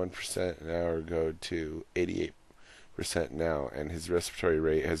 91% an hour ago to 88% now, and his respiratory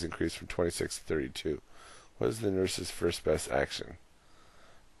rate has increased from 26 to 32. What is the nurse's first best action?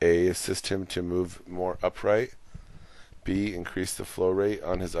 A. Assist him to move more upright. B. Increase the flow rate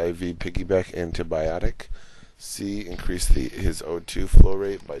on his IV piggyback antibiotic. C. Increase his O2 flow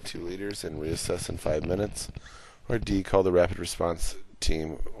rate by 2 liters and reassess in 5 minutes. Or D. Call the rapid response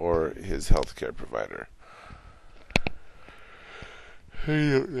team or his healthcare provider. I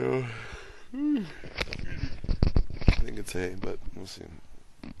don't know. I think it's A, but we'll see.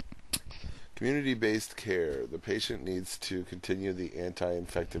 Community-based care. The patient needs to continue the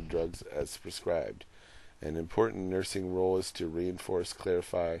anti-infective drugs as prescribed. An important nursing role is to reinforce,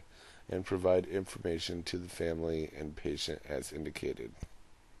 clarify, and provide information to the family and patient as indicated.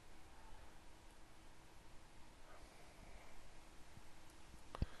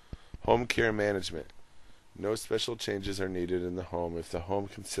 Home care management. No special changes are needed in the home. If the home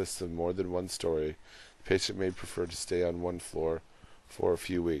consists of more than one story, the patient may prefer to stay on one floor for a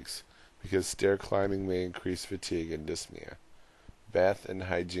few weeks, because stair climbing may increase fatigue and dyspnea. Bath and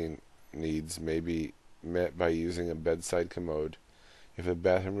hygiene needs may be met by using a bedside commode if a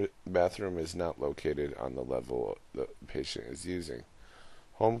bathroom is not located on the level the patient is using.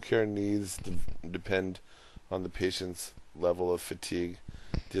 Home care needs depend on the patient's level of fatigue,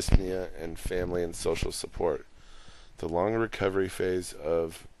 dyspnea, and family and social support. The long recovery phase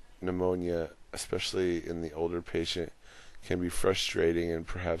of pneumonia, especially in the older patient, can be frustrating and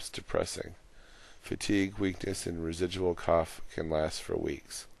perhaps depressing. Fatigue, weakness, and residual cough can last for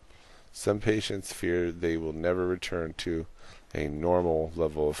weeks. Some patients fear they will never return to a normal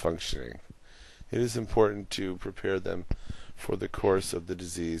level of functioning. It is important to prepare them for the course of the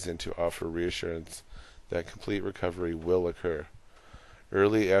disease and to offer reassurance that complete recovery will occur.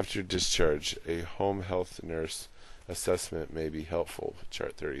 Early after discharge, a home health nurse assessment may be helpful.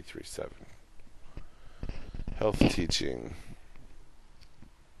 Chart 33.7. Health teaching.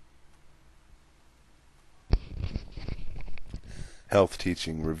 Health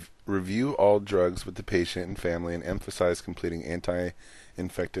teaching. Review all drugs with the patient and family and emphasize completing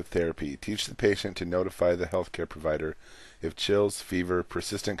anti-infective therapy. Teach the patient to notify the healthcare provider if chills, fever,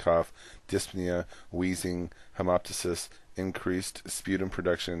 persistent cough, dyspnea, wheezing, hemoptysis, increased sputum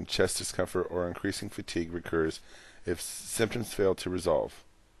production, chest discomfort, or increasing fatigue recurs if symptoms fail to resolve.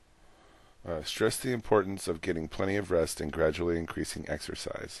 Stress the importance of getting plenty of rest and gradually increasing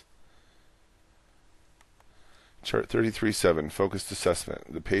exercise. Chart 33.7, Focused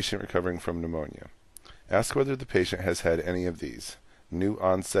Assessment, the patient recovering from pneumonia. Ask whether the patient has had any of these: new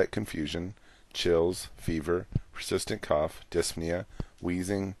onset confusion, chills, fever, persistent cough, dyspnea,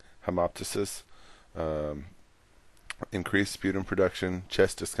 wheezing, hemoptysis, increased sputum production,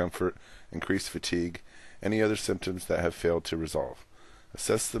 chest discomfort, increased fatigue, any other symptoms that have failed to resolve.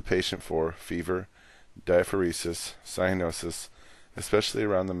 Assess the patient for fever, diaphoresis, cyanosis, especially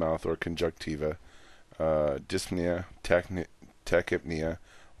around the mouth or conjunctiva, dyspnea, tachypnea,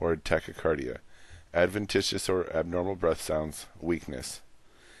 or tachycardia, adventitious or abnormal breath sounds, weakness.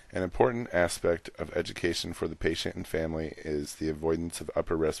 An important aspect of education for the patient and family is the avoidance of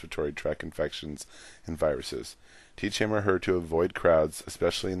upper respiratory tract infections and viruses. Teach him or her to avoid crowds,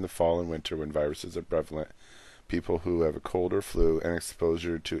 especially in the fall and winter when viruses are prevalent, people who have a cold or flu, and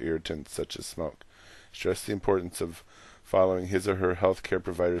exposure to irritants such as smoke. Stress the importance of following his or her healthcare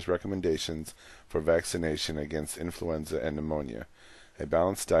provider's recommendations for vaccination against influenza and pneumonia. A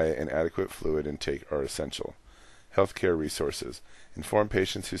balanced diet and adequate fluid intake are essential. Healthcare resources. Inform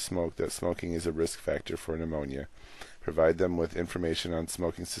patients who smoke that smoking is a risk factor for pneumonia. Provide them with information on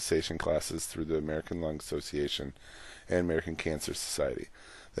smoking cessation classes through the American Lung Association and American Cancer Society.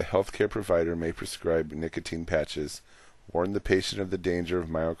 The healthcare provider may prescribe nicotine patches. Warn the patient of the danger of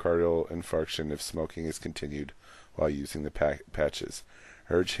myocardial infarction if smoking is continued while using the patches.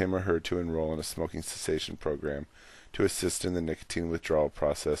 Urge him or her to enroll in a smoking cessation program to assist in the nicotine withdrawal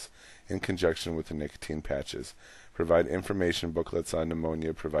process in conjunction with the nicotine patches. Provide information booklets on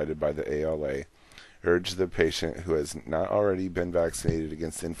pneumonia provided by the ALA. Urge the patient who has not already been vaccinated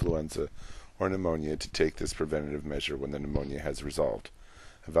against influenza or pneumonia to take this preventative measure when the pneumonia has resolved.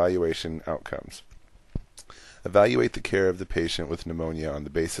 Evaluation outcomes. Evaluate the care of the patient with pneumonia on the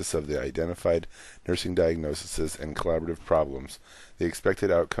basis of the identified nursing diagnoses and collaborative problems. The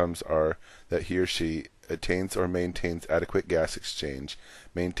expected outcomes are that he or she attains or maintains adequate gas exchange,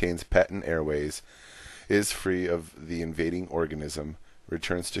 maintains patent airways, is free of the invading organism,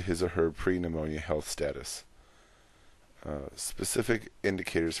 returns to his or her pre-pneumonia health status. Specific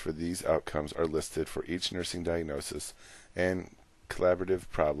indicators for these outcomes are listed for each nursing diagnosis and collaborative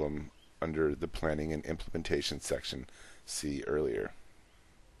problem under the Planning and Implementation section. See earlier.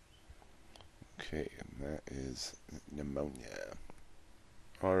 Okay, and that is pneumonia.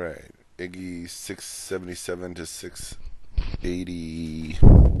 Alright, Iggy 677 to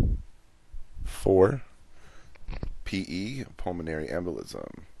 684. PE, pulmonary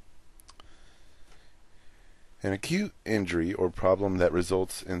embolism. An acute injury or problem that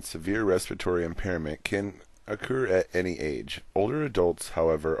results in severe respiratory impairment can occur at any age. Older adults,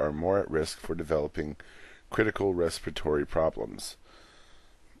 however, are more at risk for developing critical respiratory problems.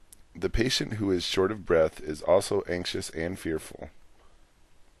 The patient who is short of breath is also anxious and fearful.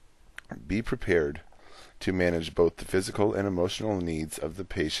 Be prepared to manage both the physical and emotional needs of the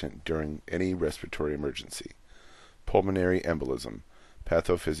patient during any respiratory emergency. Pulmonary embolism,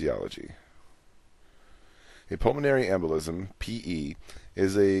 pathophysiology. A pulmonary embolism, PE,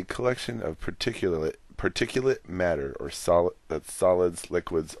 is a collection of particulate matter or solids,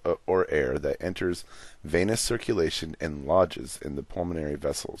 liquids, or air that enters venous circulation and lodges in the pulmonary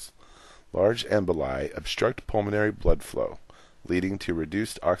vessels. Large emboli obstruct pulmonary blood flow, leading to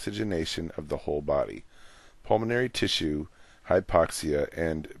reduced oxygenation of the whole body. Pulmonary tissue hypoxia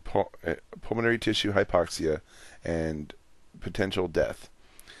and potential death.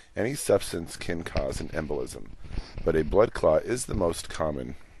 Any substance can cause an embolism, but a blood clot is the most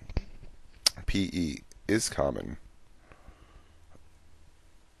common. PE is common,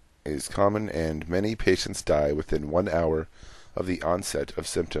 and many patients die within 1 hour of the onset of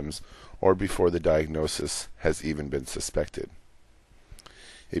symptoms or before the diagnosis has even been suspected.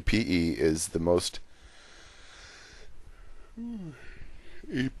 A PE is the most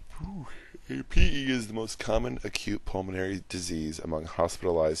common acute pulmonary disease among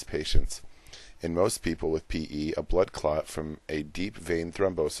hospitalized patients. In most people with PE, a blood clot from a deep vein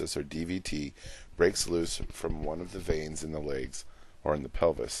thrombosis, or DVT, breaks loose from one of the veins in the legs or in the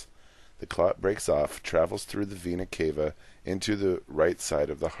pelvis. The clot breaks off, travels through the vena cava into the right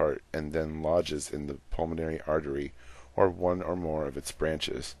side of the heart, and then lodges in the pulmonary artery or one or more of its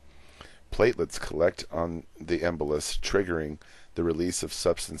branches. Platelets collect on the embolus, triggering the release of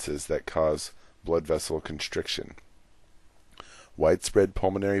substances that cause blood vessel constriction. Widespread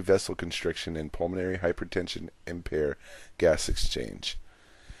pulmonary vessel constriction and pulmonary hypertension impair gas exchange.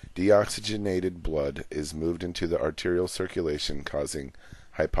 Deoxygenated blood is moved into the arterial circulation, causing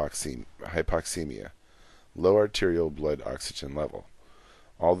hypoxemia. Low arterial blood oxygen level.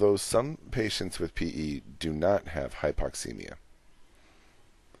 although some patients with PE do not have hypoxemia.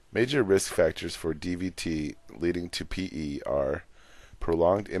 Major risk factors for DVT leading to PE are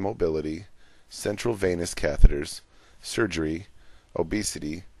prolonged immobility, central venous catheters, surgery,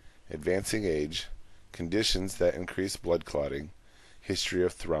 obesity, advancing age, conditions that increase blood clotting, history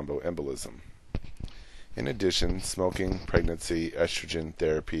of thromboembolism. In addition, smoking, pregnancy, estrogen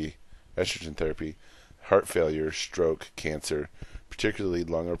therapy, heart failure, stroke, cancer, particularly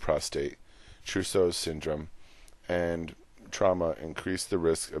lung or prostate, Trousseau's syndrome, and trauma increase the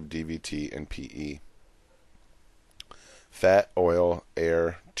risk of DVT and PE. Fat, oil,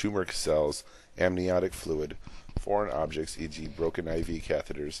 air, tumor cells, amniotic fluid, foreign objects, e.g. broken IV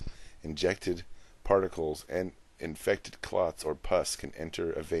catheters, injected particles, and infected clots or pus can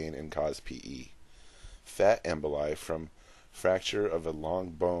enter a vein and cause PE. Fat emboli from fracture of a long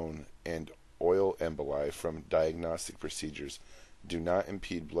bone and oil emboli from diagnostic procedures do not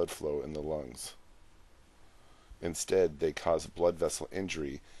impede blood flow in the lungs. Instead, they cause blood vessel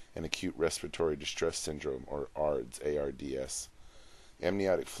injury and acute respiratory distress syndrome, or ARDS, ARDS.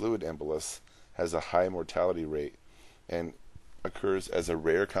 Amniotic fluid embolus has a high mortality rate and occurs as a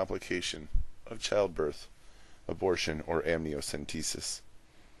rare complication of childbirth, abortion, or amniocentesis.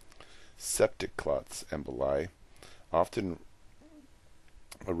 Septic clots emboli often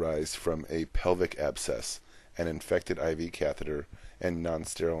arise from a pelvic abscess, an infected IV catheter, and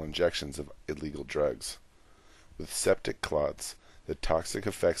non-sterile injections of illegal drugs. With septic clots, the toxic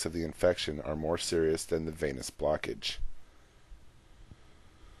effects of the infection are more serious than the venous blockage.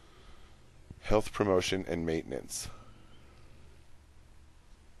 Health promotion and maintenance.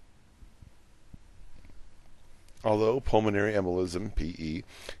 Although pulmonary embolism, PE,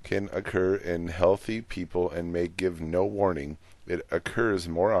 can occur in healthy people and may give no warning, it occurs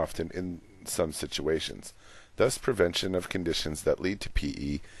more often in some situations. Thus, prevention of conditions that lead to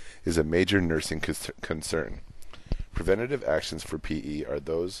PE is a major nursing concern. Preventative actions for PE are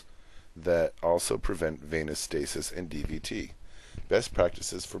those that also prevent venous stasis and DVT. Best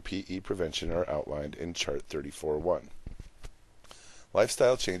practices for PE prevention are outlined in Chart 34.1.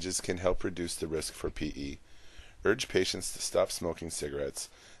 Lifestyle changes can help reduce the risk for PE. Urge patients to stop smoking cigarettes,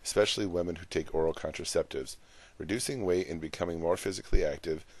 especially women who take oral contraceptives. Reducing weight and becoming more physically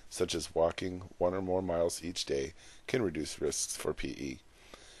active, such as walking 1 or more miles each day, can reduce risks for PE.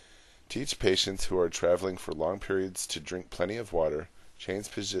 Teach patients who are traveling for long periods to drink plenty of water, change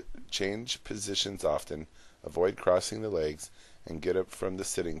positions often, avoid crossing the legs, and get up from the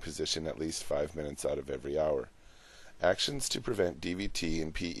sitting position at least 5 minutes out of every hour. Actions to prevent DVT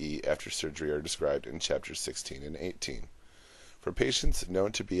and PE after surgery are described in Chapters 16 and 18. For patients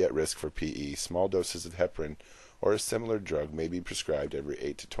known to be at risk for PE, small doses of heparin or a similar drug may be prescribed every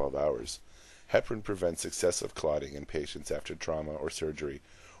 8 to 12 hours. Heparin prevents excessive clotting in patients after trauma or surgery,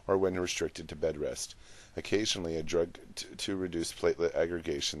 or when restricted to bed rest. Occasionally, a drug to reduce platelet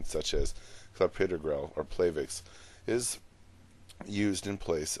aggregation, such as clopidogrel or Plavix, is used in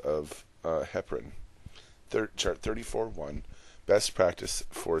place of heparin. Chart 34.1, Best Practice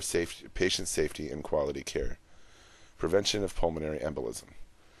for Patient Safety and Quality Care. Prevention of Pulmonary Embolism.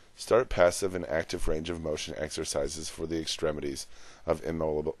 Start passive and active range of motion exercises for the extremities of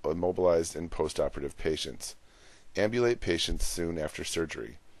immobilized and postoperative patients. Ambulate patients soon after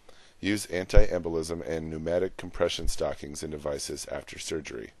surgery. Use anti-embolism and pneumatic compression stockings and devices after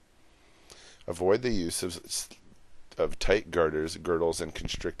surgery. Avoid the use of tight girdles, and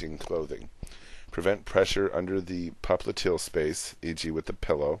constricting clothing. Prevent pressure under the popliteal space, e.g. with a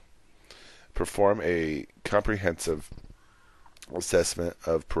pillow. Perform a comprehensive assessment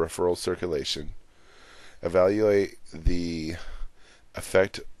of peripheral circulation. Evaluate the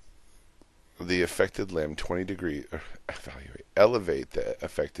affected limb 20 degrees. Elevate the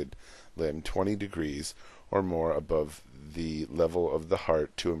affected limb 20 degrees or more above the level of the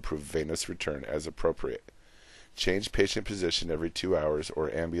heart to improve venous return as appropriate. Change patient position every 2 hours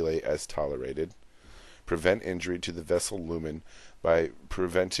or ambulate as tolerated. Prevent injury to the vessel lumen by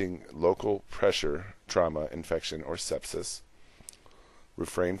preventing local pressure, trauma, infection, or sepsis.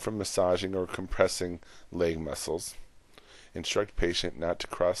 Refrain from massaging or compressing leg muscles. Instruct patient not to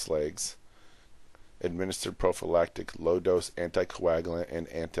cross legs. Administer prophylactic low-dose anticoagulant and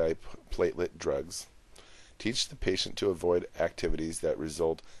antiplatelet drugs. Teach the patient to avoid activities that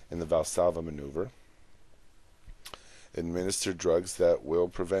result in the Valsalva maneuver. Administer drugs that will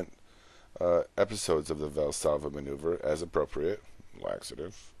prevent episodes of the Valsalva maneuver as appropriate,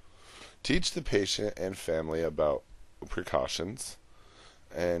 laxative. Teach the patient and family about precautions,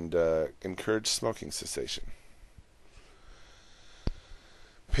 and encourage smoking cessation.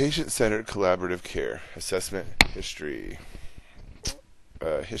 Patient-centered collaborative care. Assessment history.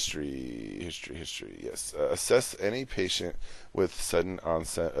 History. Yes. Assess any patient with sudden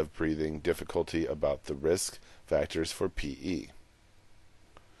onset of breathing difficulty about the risk factors for PE,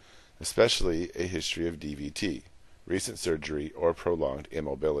 especially a history of DVT, recent surgery, or prolonged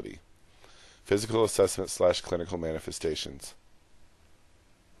immobility. Physical assessment / clinical manifestations.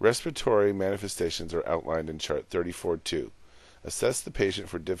 Respiratory manifestations are outlined in Chart 34.2. Assess the patient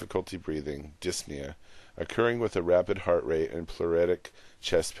for difficulty breathing, dyspnea, occurring with a rapid heart rate and pleuritic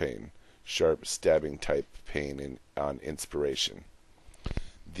chest pain, sharp stabbing type pain on inspiration.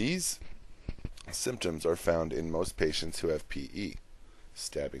 These symptoms are found in most patients who have PE,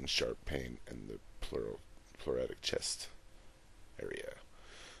 stabbing sharp pain in the pleuritic chest area.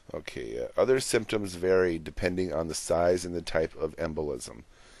 Okay, other symptoms vary depending on the size and the type of embolism.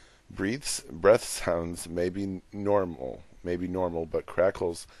 Breath sounds may be normal, but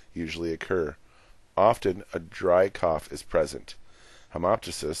crackles usually occur. Often a dry cough is present.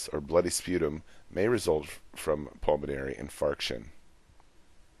 Hemoptysis, or bloody sputum, may result from pulmonary infarction.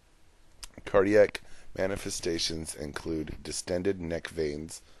 Cardiac manifestations include distended neck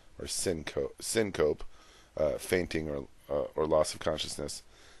veins, or syncope, fainting or loss of consciousness,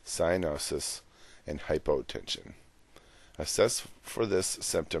 cyanosis, and hypotension. Assess for this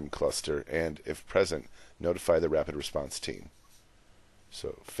symptom cluster and, if present, notify the rapid response team.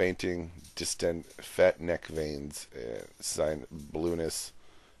 So, fainting, fat neck veins, blueness,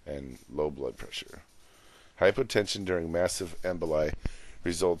 and low blood pressure. Hypotension during massive emboli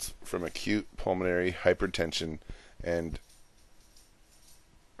results from acute pulmonary hypertension and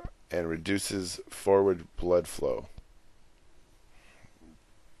reduces forward blood flow.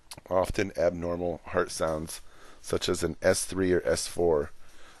 Often abnormal heart sounds, such as an S3 or S4,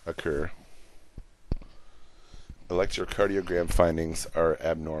 occur. Electrocardiogram findings are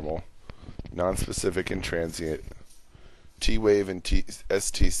abnormal, nonspecific and transient. T-wave and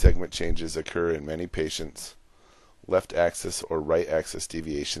ST segment changes occur in many patients. Left axis or right axis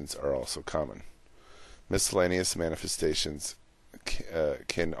deviations are also common. Miscellaneous manifestations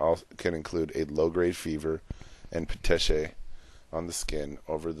can include a low-grade fever and petechiae on the skin,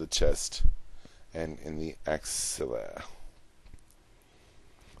 over the chest, and in the axilla.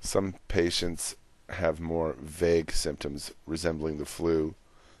 Some patients have more vague symptoms resembling the flu,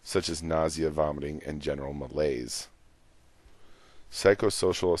 such as nausea, vomiting, and general malaise.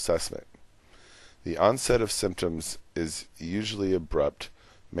 Psychosocial assessment. The onset of symptoms is usually abrupt,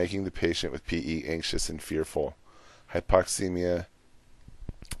 making the patient with PE anxious and fearful. Hypoxemia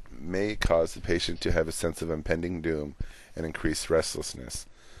may cause the patient to have a sense of impending doom and increased restlessness.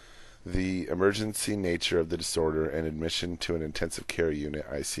 The emergency nature of the disorder and admission to an intensive care unit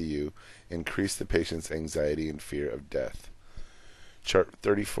 (ICU) increase the patient's anxiety and fear of death. Chart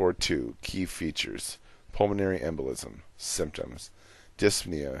 34.2. Key features. Pulmonary embolism. Symptoms.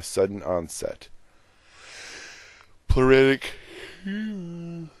 Dyspnea, sudden onset. Pleuritic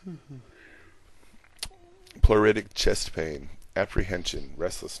chest pain. Apprehension,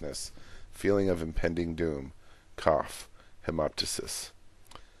 restlessness, feeling of impending doom, cough, hemoptysis.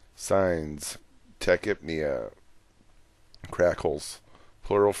 Signs: tachypnea, crackles,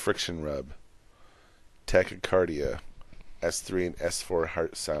 pleural friction rub, tachycardia, S3 and S4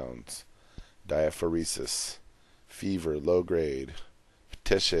 heart sounds, diaphoresis, fever, low grade,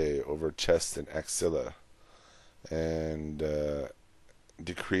 petechiae over chest and axilla, and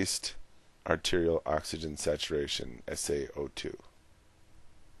decreased arterial oxygen saturation, SaO2.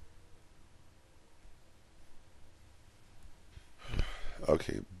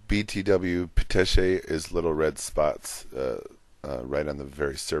 Okay, BTW, petechiae, is little red spots right on the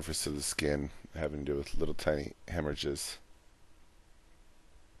very surface of the skin, having to do with little tiny hemorrhages.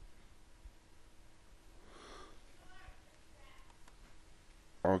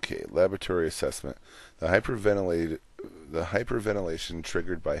 Okay, laboratory assessment. The hyperventilation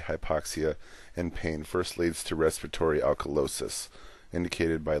triggered by hypoxia and pain first leads to respiratory alkalosis,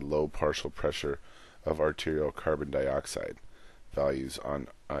 indicated by low partial pressure of arterial carbon dioxide values on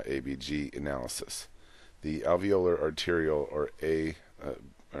ABG analysis. The alveolar arterial, or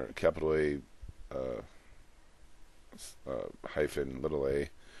capital A hyphen little a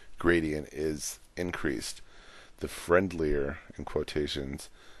gradient is increased. The friendlier, in quotations,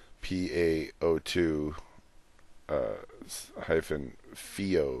 PaO2 hyphen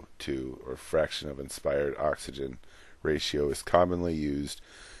FiO2, or fraction of inspired oxygen ratio, is commonly used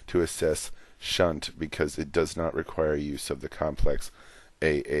to assess shunt because it does not require use of the complex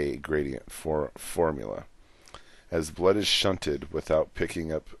AA gradient formula. As blood is shunted without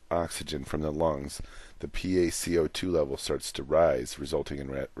picking up oxygen from the lungs, the PaCO2 level starts to rise, resulting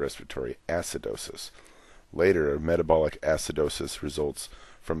in respiratory acidosis. Later, metabolic acidosis results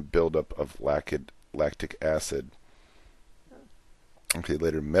from buildup of lactic acid.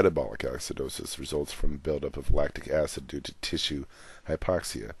 Later metabolic acidosis results from buildup of lactic acid due to tissue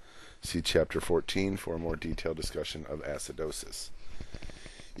hypoxia. See Chapter 14 for a more detailed discussion of acidosis.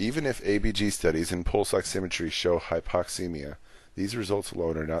 Even if ABG studies and pulse oximetry show hypoxemia, these results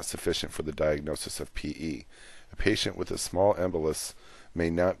alone are not sufficient for the diagnosis of PE. A patient with a small embolus may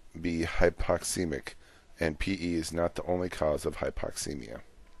not be hypoxemic, and PE is not the only cause of hypoxemia.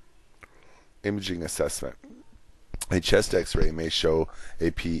 Imaging assessment. A chest X-ray may show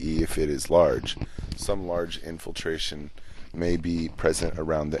a PE if it is large. Some large infiltration may be present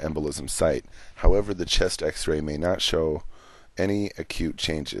around the embolism site. However, the chest X-ray may not show any acute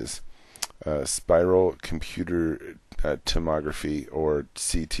changes. Spiral computer tomography or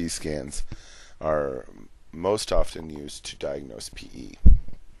CT scans are most often used to diagnose PE.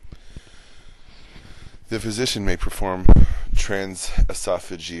 The physician may perform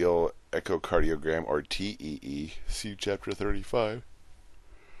transesophageal echocardiogram or TEE, see Chapter 35,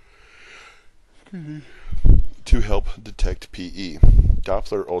 to help detect PE.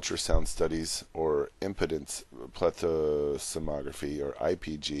 Doppler ultrasound studies or impedance plethysmography or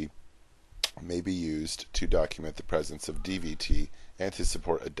IPG may be used to document the presence of DVT and to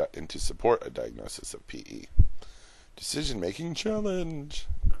support a diagnosis of PE. Decision-making challenge.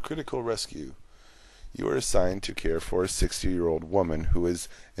 Critical rescue. You are assigned to care for a 60-year-old woman who is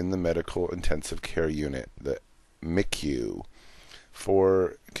in the medical intensive care unit, the MICU,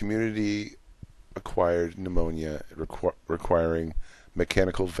 for community-acquired pneumonia requiring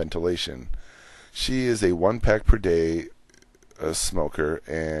mechanical ventilation. She is a 1 pack per day smoker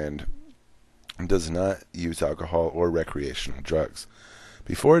and does not use alcohol or recreational drugs.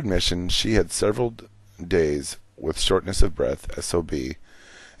 Before admission, she had several days with shortness of breath, SOB,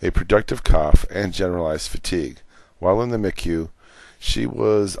 a productive cough, and generalized fatigue. While in the MICU, she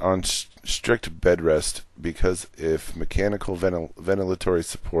was on strict bed rest because of mechanical ventilatory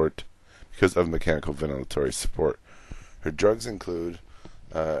support. Her drugs include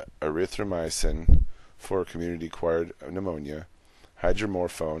erythromycin for community-acquired pneumonia,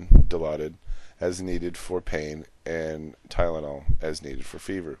 hydromorphone, Dilaudid, as needed for pain, and Tylenol as needed for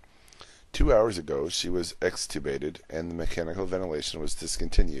fever. 2 hours ago, she was extubated, and the mechanical ventilation was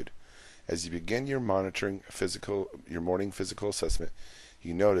discontinued. As you begin your morning physical assessment,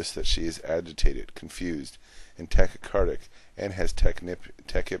 you notice that she is agitated, confused, and tachycardic, and has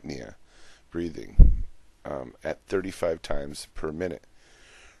tachypnea, breathing at 35 times per minute.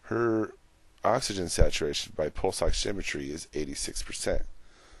 Her oxygen saturation by pulse oximetry is 86%.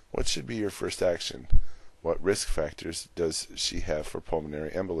 What should be your first action? What risk factors does she have for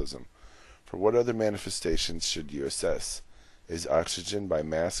pulmonary embolism? For what other manifestations should you assess? Is oxygen by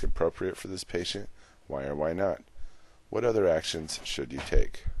mask appropriate for this patient? Why or why not? What other actions should you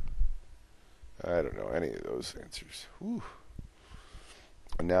take? I don't know any of those answers. Whew.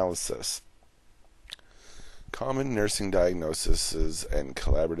 Analysis. Common nursing diagnoses and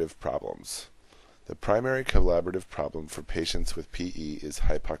collaborative problems. The primary collaborative problem for patients with PE is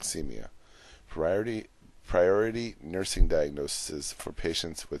hypoxemia. Priority nursing diagnoses for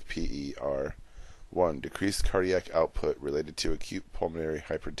patients with PE are 1. Decreased cardiac output related to acute pulmonary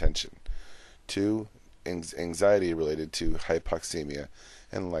hypertension. 2. Anxiety related to hypoxemia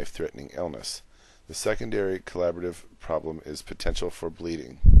and life-threatening illness. The secondary collaborative problem is potential for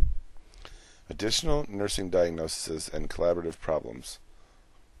bleeding. Additional nursing diagnoses and collaborative problems.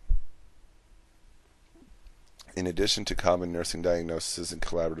 In addition to common nursing diagnoses and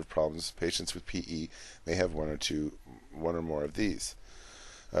collaborative problems, patients with PE may have one or more of these.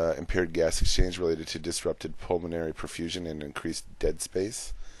 Impaired gas exchange related to disrupted pulmonary perfusion and increased dead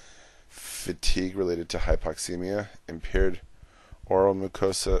space. Fatigue related to hypoxemia. Impaired oral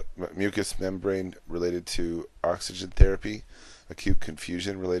mucous membrane related to oxygen therapy. Acute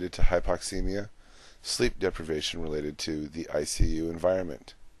confusion related to hypoxemia. Sleep deprivation related to the ICU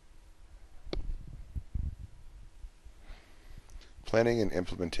environment. Planning and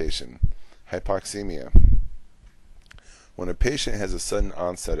implementation. Hypoxemia. When a patient has a sudden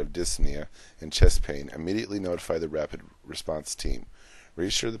onset of dyspnea and chest pain, immediately notify the rapid response team.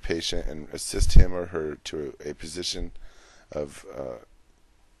 Reassure the patient and assist him or her to a position of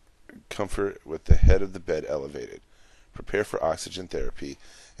comfort with the head of the bed elevated. Prepare for oxygen therapy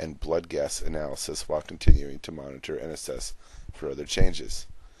and blood gas analysis while continuing to monitor and assess for other changes.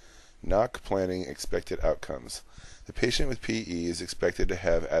 NOC planning expected outcomes. The patient with PE is expected to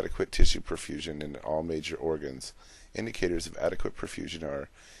have adequate tissue perfusion in all major organs. Indicators of adequate perfusion are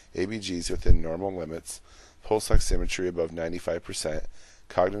ABGs within normal limits, pulse oximetry above 95%,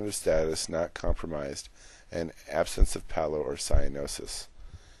 cognitive status not compromised, and absence of pallor or cyanosis.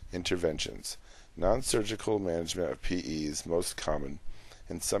 Interventions. Non-surgical management of PE is most common.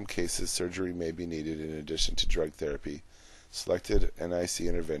 In some cases, surgery may be needed in addition to drug therapy. Selected NIC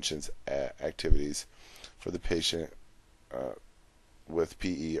interventions activities for the patient with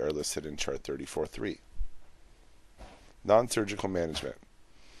PE are listed in Chart 34.3. Non-surgical management.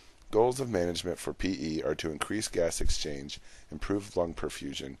 Goals of management for PE are to increase gas exchange, improve lung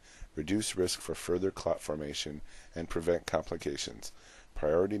perfusion, reduce risk for further clot formation, and prevent complications.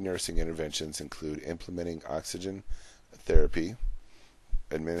 Priority nursing interventions include implementing oxygen therapy,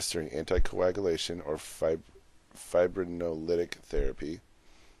 administering anticoagulation or fibrinolytic therapy.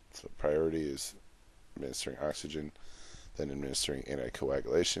 So priority is administering oxygen, then administering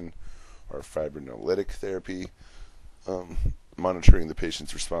anticoagulation or fibrinolytic therapy, monitoring the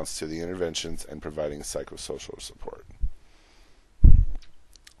patient's response to the interventions, and providing psychosocial support.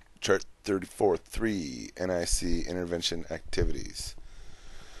 Chart 34.3, NIC intervention activities.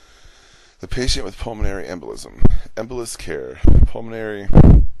 The patient with pulmonary embolism. Embolus care. Pulmonary.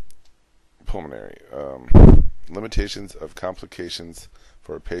 Limitations of complications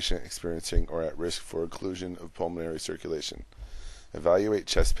for a patient experiencing or at risk for occlusion of pulmonary circulation. Evaluate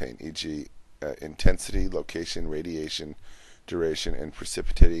chest pain, e.g., intensity, location, radiation, duration, and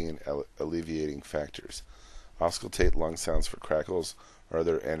precipitating and alleviating factors. Auscultate lung sounds for crackles or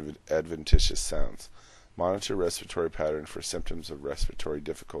other adventitious sounds. Monitor respiratory pattern for symptoms of respiratory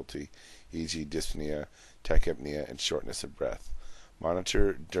difficulty, e.g. dyspnea, tachypnea, and shortness of breath.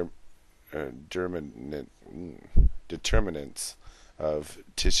 Monitor determinants of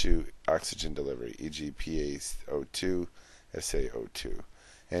tissue oxygen delivery, e.g. PaO2, SaO2,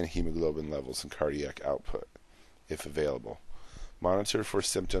 and hemoglobin levels and cardiac output, if available. Monitor for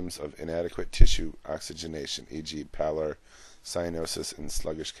symptoms of inadequate tissue oxygenation, e.g. pallor, cyanosis, and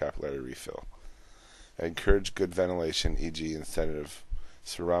sluggish capillary refill. Encourage good ventilation, e.g. instead of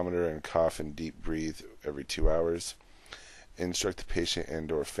spirometer and cough and deep breathe every 2 hours. Instruct the patient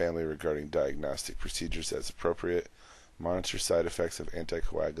and/or family regarding diagnostic procedures as appropriate. Monitor side effects of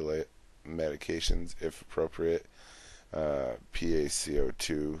anticoagulant medications if appropriate.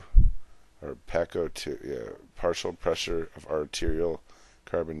 PaCO2 or PaCO2, partial pressure of arterial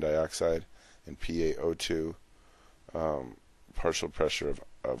carbon dioxide, and PaO2, partial pressure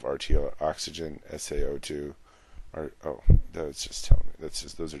of arterial oxygen, SaO2. That's just telling me.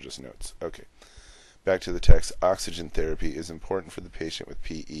 Those are just notes. Okay. Back to the text. Oxygen therapy is important for the patient with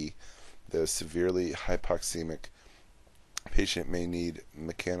PE. The severely hypoxemic patient may need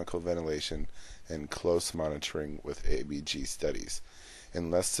mechanical ventilation and close monitoring with ABG studies. In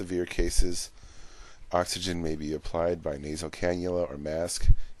less severe cases, oxygen may be applied by nasal cannula or mask.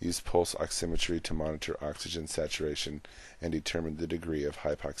 Use pulse oximetry to monitor oxygen saturation and determine the degree of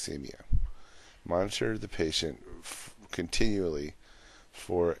hypoxemia. Monitor the patient continually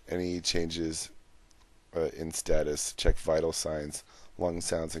for any changes in status. Check vital signs, lung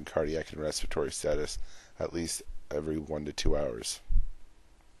sounds, and cardiac and respiratory status at least every 1 to 2 hours.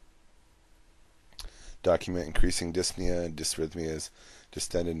 Document increasing dyspnea and dysrhythmias,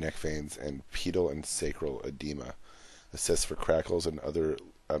 distended neck veins, and pedal and sacral edema. Assess for crackles and other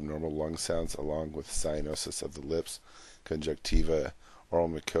abnormal lung sounds along with cyanosis of the lips, conjunctiva, oral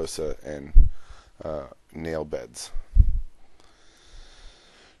mucosa, and nail beds.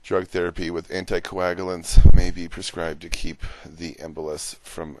 Drug therapy with anticoagulants may be prescribed to keep the embolus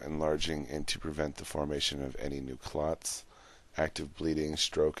from enlarging and to prevent the formation of any new clots. Active bleeding,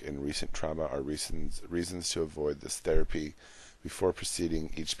 stroke, and recent trauma are reasons to avoid this therapy. Before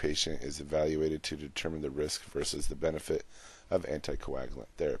proceeding, each patient is evaluated to determine the risk versus the benefit of anticoagulant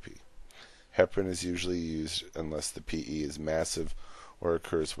therapy. Heparin is usually used unless the PE is massive or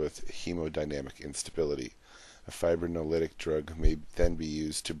occurs with hemodynamic instability. A fibrinolytic drug may then be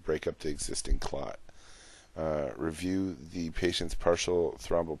used to break up the existing clot. Review the patient's partial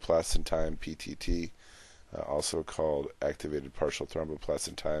thromboplastin time, PTT, also called activated partial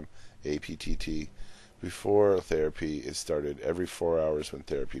thromboplastin time, APTT, before therapy is started, every 4 hours when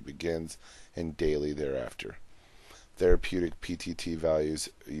therapy begins, and daily thereafter. Therapeutic PTT values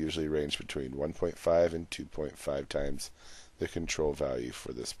usually range between 1.5 and 2.5 times the control value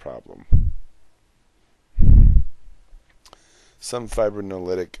for this problem. Some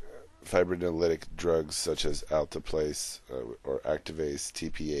fibrinolytic drugs such as alteplase or Activase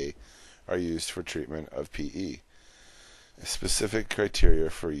TPA are used for treatment of PE. Specific criteria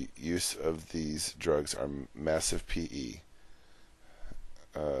for use of these drugs are massive PE,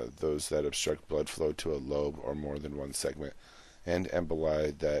 those that obstruct blood flow to a lobe or more than one segment, and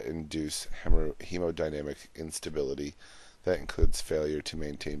emboli that induce hemodynamic instability, That includes failure to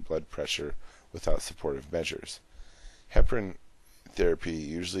maintain blood pressure without supportive measures. Heparin therapy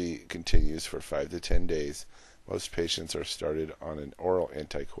usually continues for 5 to 10 days. Most patients are started on an oral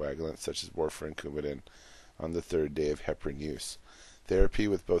anticoagulant such as warfarin Coumadin on the 3rd day of heparin use. Therapy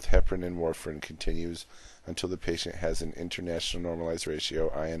with both heparin and warfarin continues until the patient has an international normalized ratio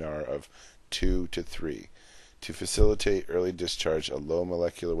INR of 2 to 3. To facilitate early discharge, a low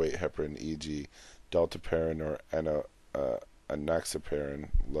molecular weight heparin, e.g. dalteparin or enoxaparin,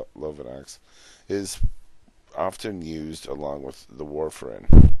 Lovenox, is often used along with the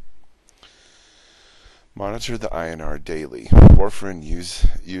warfarin. Monitor the INR daily. Warfarin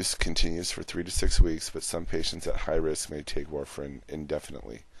use continues for 3 to 6 weeks, but some patients at high risk may take warfarin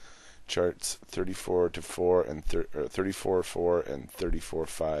indefinitely. Charts 34-4 and 34-4 and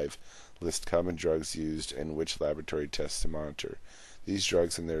 34-5 list common drugs used and which laboratory tests to monitor. These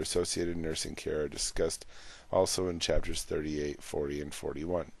drugs and their associated nursing care are discussed also in chapters 38, 40, and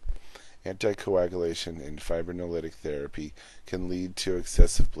 41. Anticoagulation and fibrinolytic therapy can lead to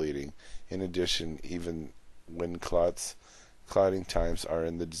excessive bleeding. In addition, even when clotting times are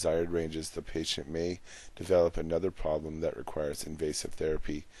in the desired ranges, the patient may develop another problem that requires invasive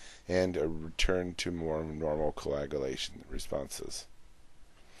therapy and a return to more normal coagulation responses.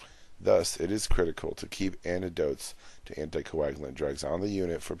 Thus, it is critical to keep antidotes to anticoagulant drugs on the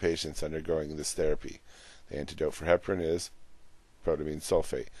unit for patients undergoing this therapy. The antidote for heparin is protamine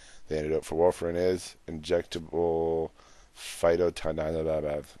sulfate. The antidote for warfarin is injectable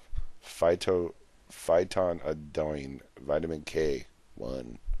phytonadione, vitamin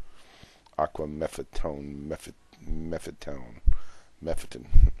K1, aquamephetone, mephetin,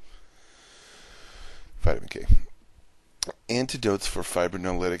 vitamin K. Antidotes for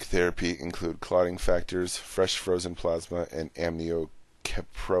fibrinolytic therapy include clotting factors, fresh frozen plasma, and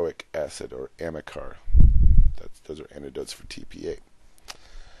aminocaproic acid, or Amicar. Those are antidotes for TPA.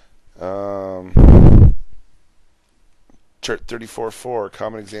 Chart 34-4,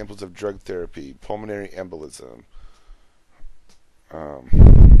 common examples of drug therapy: pulmonary embolism.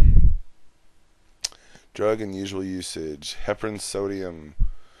 Drug and usual usage: heparin sodium,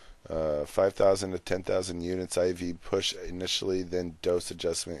 5,000 to 10,000 units IV push initially, then dose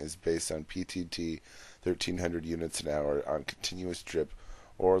adjustment is based on PTT 1,300 units an hour on continuous drip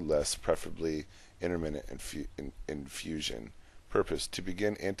or less, preferably intermittent infusion. Purpose: to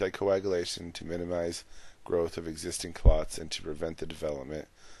begin anticoagulation to minimize growth of existing clots and to prevent the development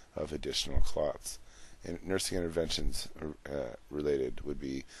of additional clots. And nursing interventions related would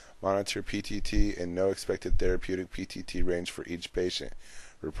be monitor PTT and no expected therapeutic PTT range for each patient.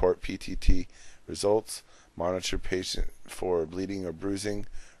 Report PTT results. Monitor patient for bleeding or bruising.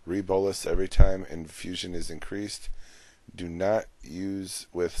 Rebolus every time infusion is increased. Do not use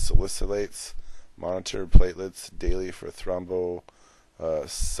with salicylates. Monitor platelets daily for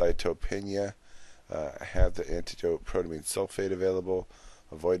thrombocytopenia. Have the antidote protamine sulfate available.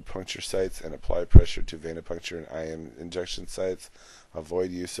 Avoid puncture sites and apply pressure to venipuncture and IM injection sites. Avoid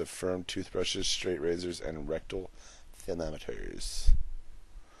use of firm toothbrushes, straight razors, and rectal thermometers.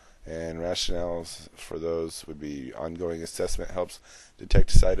 And rationales for those would be: ongoing assessment helps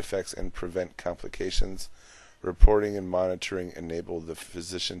detect side effects and prevent complications. Reporting and monitoring enable the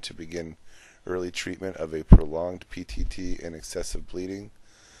physician to begin early treatment of a prolonged PTT and excessive bleeding.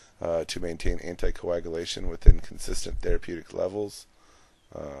 To maintain anticoagulation within consistent therapeutic levels.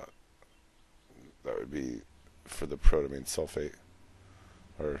 That would be for the protamine sulfate.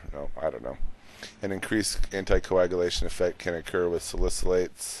 Or, no, I don't know. An increased anticoagulation effect can occur with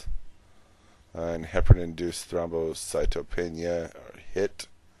salicylates and heparin-induced thrombocytopenia, or HIT.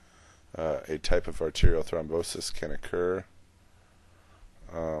 A type of arterial thrombosis can occur.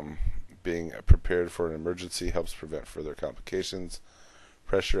 Being prepared for an emergency helps prevent further complications.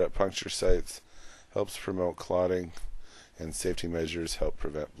 Pressure at puncture sites helps promote clotting, and safety measures help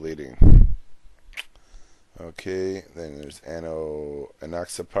prevent bleeding. Okay, then there's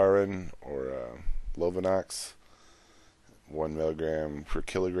enoxaparin, or Lovenox, 1 milligram per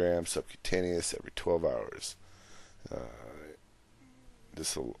kilogram, subcutaneous every 12 hours.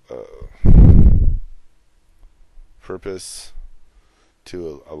 This will purpose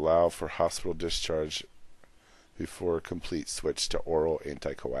to allow for hospital discharge before a complete switch to oral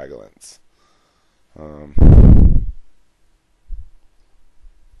anticoagulants.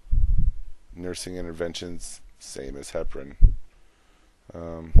 Nursing interventions, same as heparin.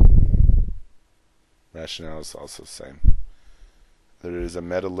 Rationale is also the same. There is a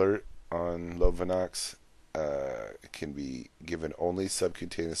med alert on Lovenox. It can be given only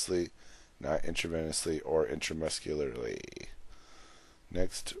subcutaneously, not intravenously or intramuscularly.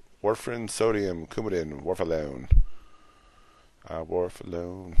 Next, warfarin sodium, Coumadin, warfarin.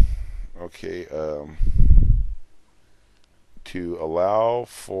 Warfarin. Okay, to allow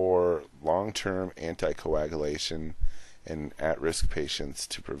for long-term anticoagulation in at-risk patients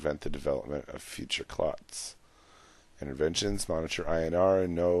to prevent the development of future clots. Interventions: monitor INR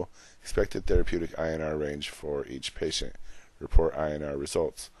and know expected therapeutic INR range for each patient. Report INR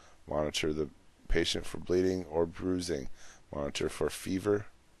results. Monitor the patient for bleeding or bruising. Monitor for fever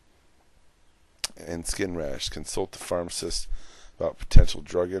and skin rash. Consult the pharmacist about potential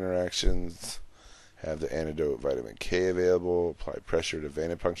drug interactions. Have the antidote vitamin K available. Apply pressure to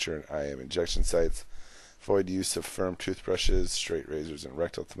venipuncture and IM injection sites. Avoid use of firm toothbrushes, straight razors, and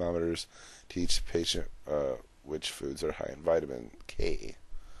rectal thermometers. Teach the patient which foods are high in vitamin K.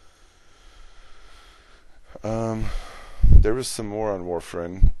 There was some more on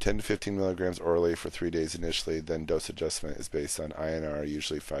warfarin. 10 to 15 milligrams orally for 3 days initially, then dose adjustment is based on INR,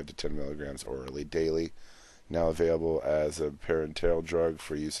 usually 5 to 10 milligrams orally daily. Now available as a parenteral drug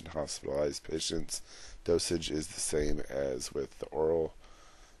for use in hospitalized patients. Dosage is the same as with the oral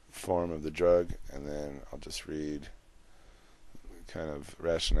form of the drug. And then I'll just read kind of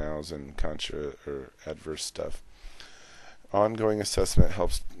rationales and contra or adverse stuff. Ongoing assessment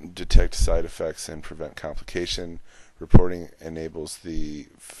helps detect side effects and prevent complication. Reporting enables the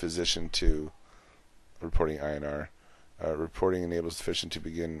physician to reporting INR. Reporting enables the physician to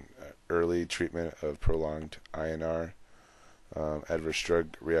begin early treatment of prolonged INR. Adverse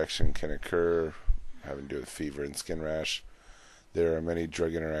drug reaction can occur, having to do with fever and skin rash. There are many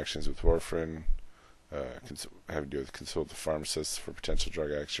drug interactions with warfarin, having to do with consult the pharmacist for potential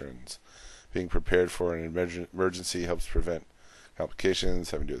drug actions. Being prepared for an emergency helps prevent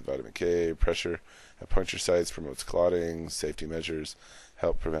complications, having to do with vitamin K. Pressure at puncture sites promotes clotting. Safety measures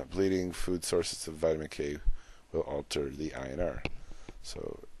help prevent bleeding. Food sources of vitamin K will alter the INR.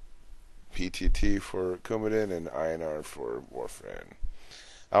 So PTT for Coumadin and INR for warfarin.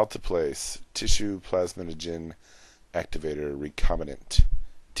 Alteplase, tissue plasminogen activator recombinant,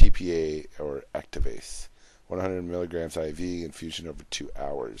 TPA or Activase. 100 milligrams IV infusion over 2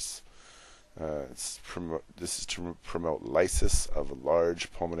 hours. This is to promote lysis of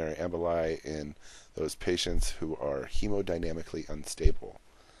large pulmonary emboli in those patients who are hemodynamically unstable.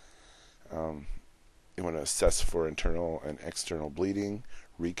 You want to assess for internal and external bleeding,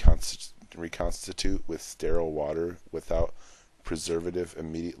 reconstitute with sterile water without preservative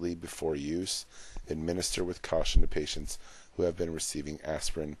immediately before use, administer with caution to patients who have been receiving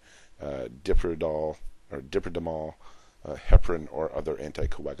aspirin, dipridamol, heparin, or other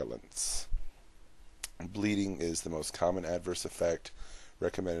anticoagulants. Bleeding is the most common adverse effect.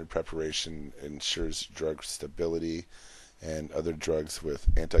 Recommended preparation ensures drug stability, and other drugs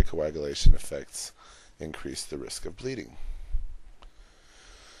with anticoagulation effects increase the risk of bleeding.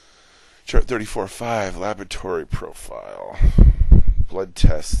 Chart 34.5, laboratory profile. Blood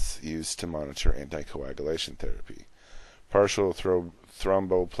tests used to monitor anticoagulation therapy. Partial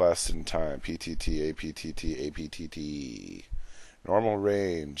thromboplastin time, PTT, APTT, APTT. Normal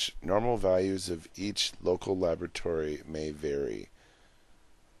range. Normal values of each local laboratory may vary.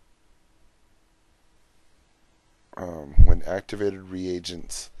 When activated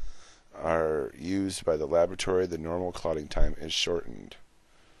reagents are used by the laboratory, the normal clotting time is shortened.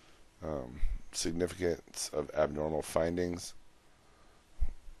 Significance of abnormal findings.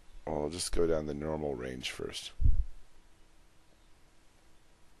 Well, I'll just go down the normal range first.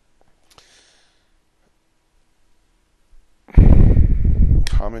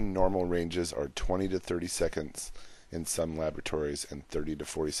 Common normal ranges are 20 to 30 seconds in some laboratories and 30 to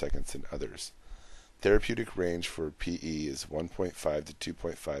 40 seconds in others. Therapeutic range for PE is 1.5 to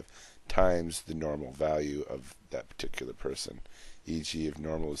 2.5 times the normal value of that particular person. E.g., if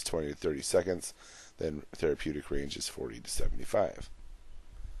normal is 20 to 30 seconds, then therapeutic range is 40 to 75.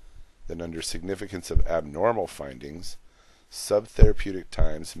 Then under significance of abnormal findings, subtherapeutic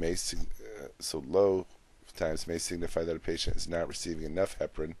times may low times may signify that a patient is not receiving enough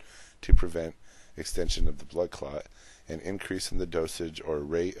heparin to prevent extension of the blood clot. An increase in the dosage or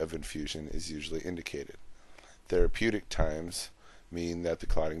rate of infusion is usually indicated. Therapeutic times mean that the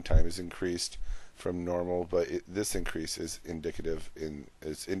clotting time is increased from normal, but this increase is indicated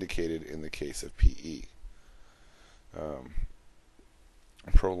in the case of PE.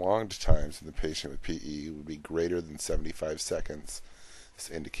 Prolonged times in the patient with PE would be greater than 75 seconds. This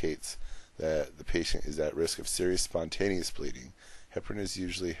indicates that the patient is at risk of serious spontaneous bleeding. Heparin is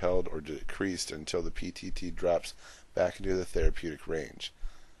usually held or decreased until the PTT drops back into the therapeutic range.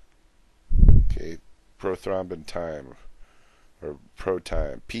 Okay, prothrombin time, or pro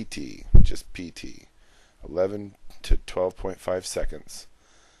time, PT, just PT, 11 to 12.5 seconds.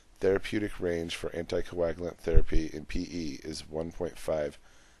 Therapeutic range for anticoagulant therapy in PE is 1.5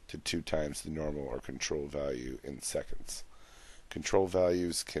 to 2 times the normal or control value in seconds. Control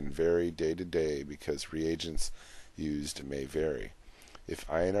values can vary day to day because reagents used may vary. If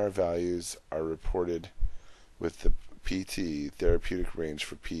INR values are reported with the PT, therapeutic range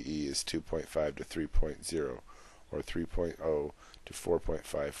for PE is 2.5 to 3.0 or 3.0 to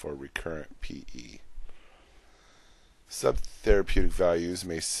 4.5 for recurrent PE. Subtherapeutic values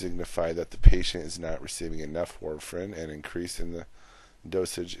may signify that the patient is not receiving enough warfarin, and increase in the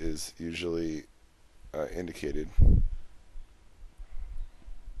dosage is usually indicated.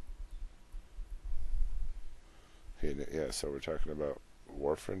 Okay, yeah, so we're talking about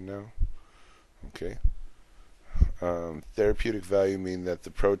warfarin now. Okay. Therapeutic value mean that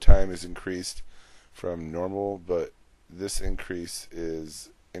the pro time is increased from normal, but this increase is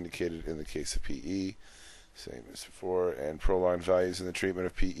indicated in the case of PE, same as before, and prolonged values in the treatment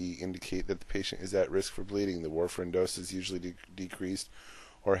of PE indicate that the patient is at risk for bleeding. The warfarin dose is usually decreased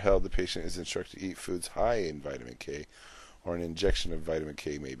or held. The patient is instructed to eat foods high in vitamin K, or an injection of vitamin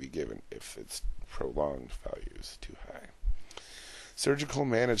K may be given if its prolonged value is too high. Surgical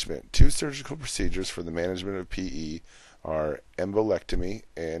management. 2 surgical procedures for the management of PE are embolectomy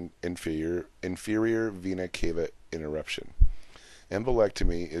and inferior vena cava interruption.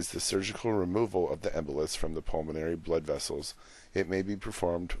 Embolectomy is the surgical removal of the embolus from the pulmonary blood vessels. It may be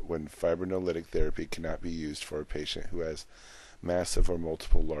performed when fibrinolytic therapy cannot be used for a patient who has massive or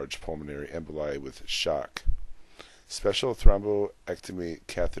multiple large pulmonary emboli with shock. Special thromboectomy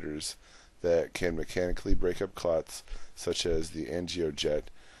catheters that can mechanically break up clots, such as the angiojet,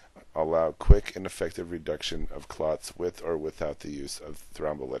 allow quick and effective reduction of clots with or without the use of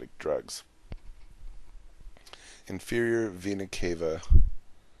thrombolytic drugs. Inferior vena cava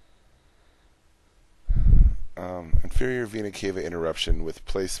interruption with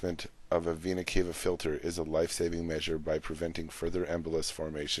placement of a vena cava filter is a life-saving measure by preventing further embolus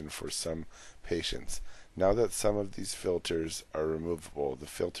formation for some patients. Now that some of these filters are removable, the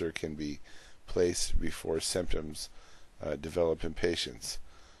filter can be placed before symptoms develop in patients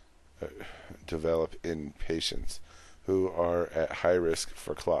who are at high risk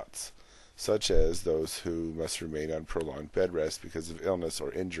for clots, such as those who must remain on prolonged bed rest because of illness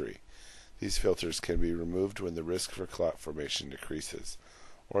or injury. These filters can be removed when the risk for clot formation decreases,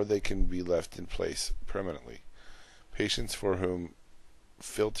 or they can be left in place permanently. Patients for whom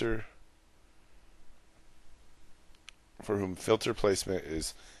filter placement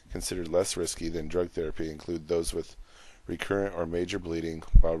is considered less risky than drug therapy include those with recurrent or major bleeding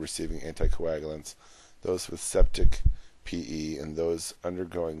while receiving anticoagulants, those with septic PE, and those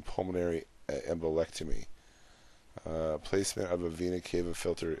undergoing pulmonary embolectomy. Placement of a vena cava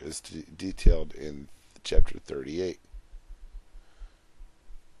filter is detailed in Chapter 38.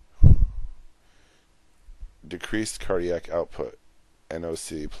 Decreased cardiac output,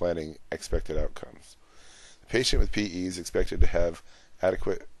 NOC, planning expected outcomes. The patient with PE is expected to have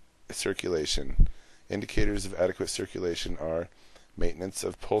adequate circulation. Indicators of adequate circulation are maintenance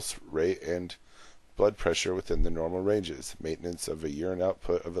of pulse rate and blood pressure within the normal ranges, maintenance of a urine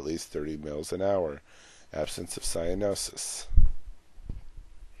output of at least 30 mL an hour, absence of cyanosis.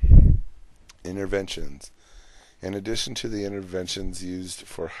 Interventions. In addition to the interventions used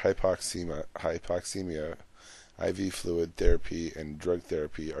for hypoxemia, IV fluid therapy and drug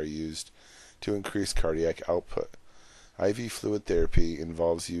therapy are used to increase cardiac output. IV fluid therapy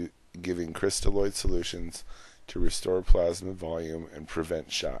involves giving crystalloid solutions to restore plasma volume and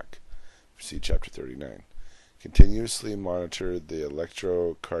prevent shock. See Chapter 39. Continuously monitor the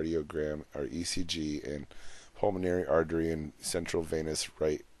electrocardiogram or ECG and pulmonary artery and central venous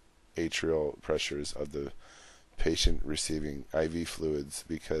right atrial pressures of the patient receiving IV fluids,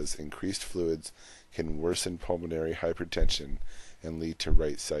 because increased fluids can worsen pulmonary hypertension and lead to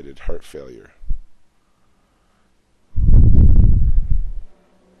right-sided heart failure.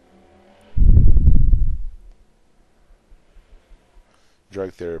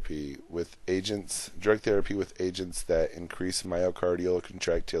 Drug therapy with agents that increase myocardial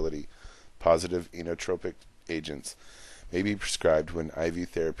contractility, positive inotropic agents, may be prescribed when IV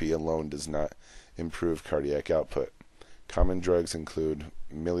therapy alone does not improve cardiac output. Common drugs include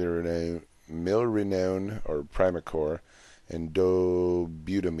milrinone or Primacor and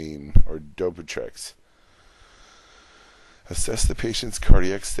dobutamine or Dopatrex. Assess the patient's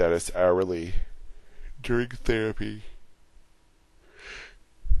cardiac status hourly during therapy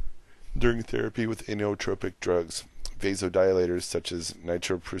with inotropic drugs. Vasodilators such as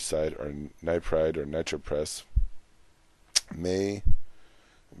nitroprusside or nipride or nitropres may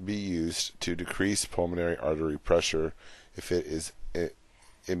be used to decrease pulmonary artery pressure if it is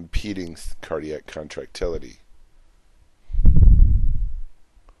impeding cardiac contractility.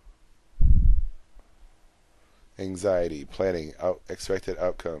 Anxiety, planning, expected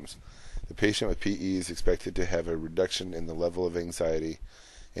outcomes. The patient with PE is expected to have a reduction in the level of anxiety.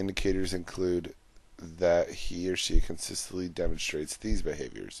 Indicators include that he or she consistently demonstrates these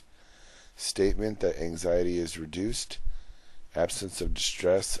behaviors: statement that anxiety is reduced, absence of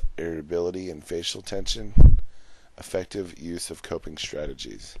distress, irritability, and facial tension, effective use of coping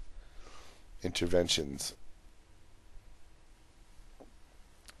strategies. Interventions.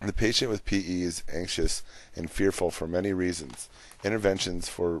 The patient with PE is anxious and fearful for many reasons. Interventions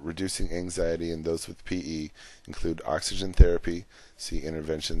for reducing anxiety in those with PE include oxygen therapy, see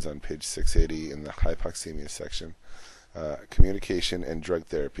interventions on page 680 in the hypoxemia section, communication, and drug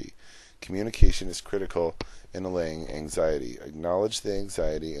therapy. Communication is critical in allaying anxiety. Acknowledge the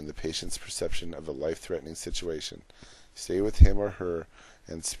anxiety and the patient's perception of a life-threatening situation. Stay with him or her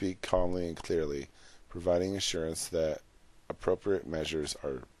and speak calmly and clearly, providing assurance that appropriate measures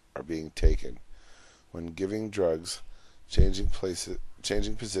are being taken. When giving drugs, changing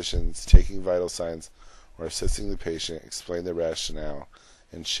positions, taking vital signs, or assisting the patient, explain the rationale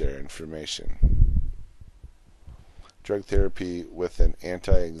and share information. Drug therapy with an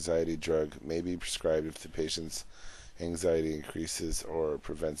anti-anxiety drug may be prescribed if the patient's anxiety increases or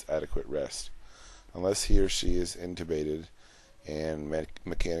prevents adequate rest. Unless he or she is intubated and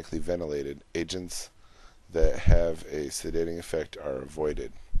mechanically ventilated, agents that have a sedating effect are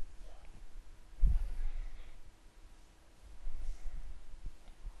avoided.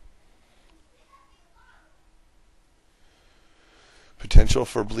 Potential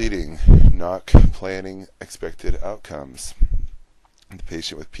for bleeding, knock, planning, expected outcomes. The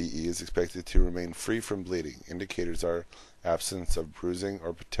patient with PE is expected to remain free from bleeding. Indicators are absence of bruising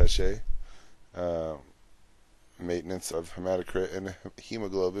or petechiae, maintenance of hematocrit and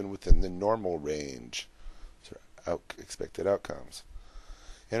hemoglobin within the normal range. Expected outcomes.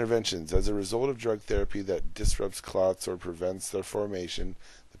 Interventions. As a result of drug therapy that disrupts clots or prevents their formation,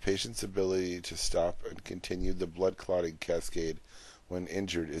 the patient's ability to stop and continue the blood clotting cascade when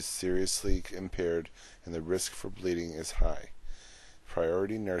injured is seriously impaired and the risk for bleeding is high.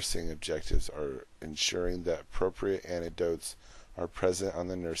 Priority nursing objectives are ensuring that appropriate antidotes are present on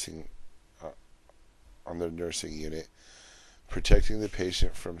the nursing unit, protecting the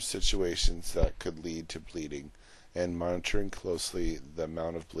patient from situations that could lead to bleeding, and monitoring closely the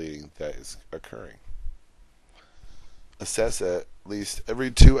amount of bleeding that is occurring. Assess at least every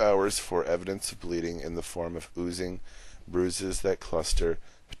 2 hours for evidence of bleeding in the form of oozing, bruises that cluster,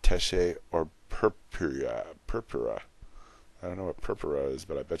 petechiae, or purpura. I don't know what purpura is,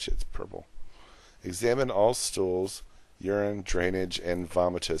 but I bet you it's purple. Examine all stools, urine, drainage, and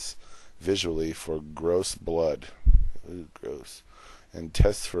vomitus visually for gross blood. Ooh, gross. And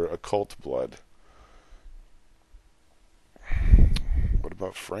test for occult blood. What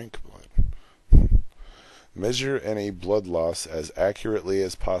about frank blood? Measure any blood loss as accurately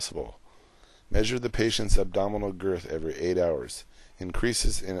as possible. Measure the patient's abdominal girth every 8 hours.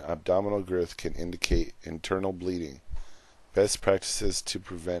 Increases in abdominal girth can indicate internal bleeding. Best practices to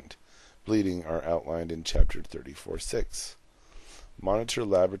prevent bleeding are outlined in Chapter 34.6. Monitor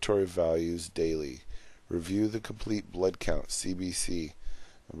laboratory values daily. Review the complete blood count (CBC)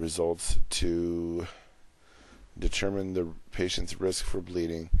 results to determine the patient's risk for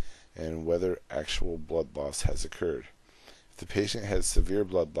bleeding and whether actual blood loss has occurred. If the patient has severe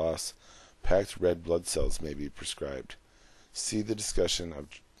blood loss, packed red blood cells may be prescribed. See the discussion of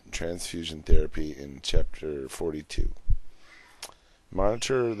transfusion therapy in Chapter 42.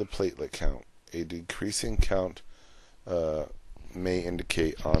 Monitor the platelet count. A decreasing count may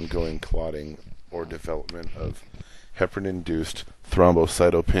indicate ongoing clotting or development of heparin-induced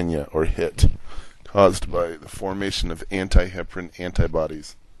thrombocytopenia, or HIT, caused by the formation of anti-heparin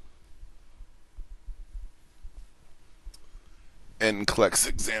antibodies. NCLEX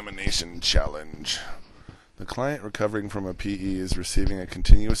examination challenge. The client recovering from a PE is receiving a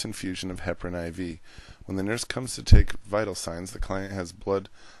continuous infusion of heparin IV. When the nurse comes to take vital signs, the client has blood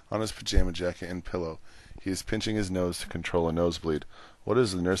on his pajama jacket and pillow. He is pinching his nose to control a nosebleed. What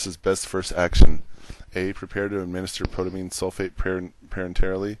is the nurse's best first action? A. Prepare to administer protamine sulfate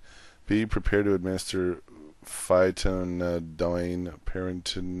parenterally. B. Prepare to administer phytonadione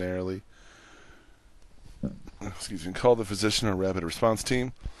parenterally. Call the physician or rapid response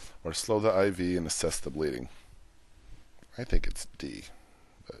team, or slow the IV and assess the bleeding. I think it's D,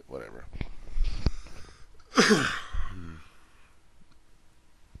 but whatever.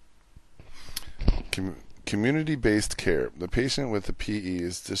 Community-based care. The patient with a PE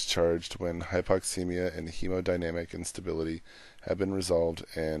is discharged when hypoxemia and hemodynamic instability have been resolved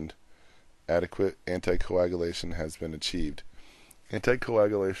and adequate anticoagulation has been achieved.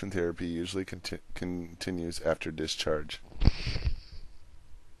 Anticoagulation therapy usually continues after discharge.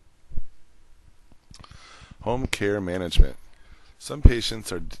 Home care management. Some patients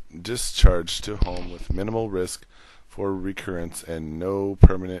are discharged to home with minimal risk for recurrence and no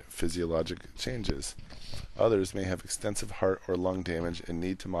permanent physiologic changes. Others may have extensive heart or lung damage and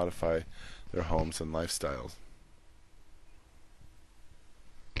need to modify their homes and lifestyles.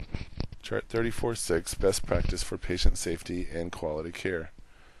 Chart 34.6, Best Practice for Patient Safety and Quality Care.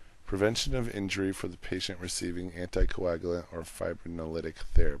 Prevention of injury for the patient receiving anticoagulant or fibrinolytic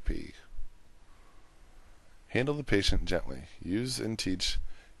therapy. Handle the patient gently. Use and teach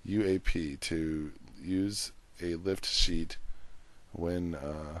UAP to use a lift sheet when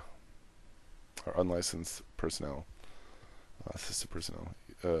or unlicensed personnel, assisted personnel,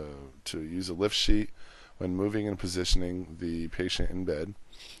 to use a lift sheet when moving and positioning the patient in bed.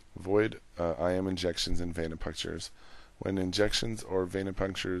 Avoid IM injections and venipunctures. When injections or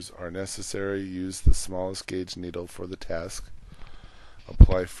venipunctures are necessary, use the smallest gauge needle for the task.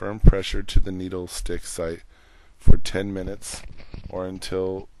 Apply firm pressure to the needle stick site for 10 minutes or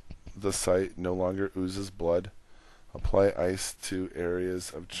until the site no longer oozes blood. Apply ice to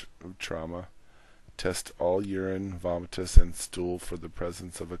areas of trauma. Test all urine, vomitus, and stool for the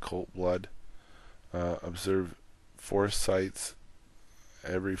presence of occult blood. Observe 4 sites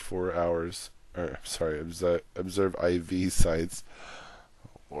every 4 hours. Observe IV sites,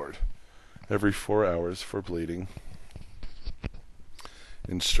 every 4 hours for bleeding.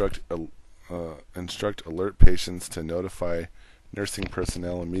 Instruct alert patients to notify nursing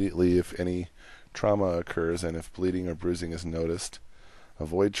personnel immediately if any trauma occurs and if bleeding or bruising is noticed.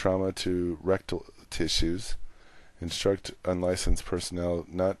 Avoid trauma to rectal tissues. Instruct unlicensed personnel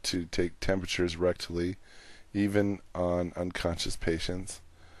not to take temperatures rectally, even on unconscious patients.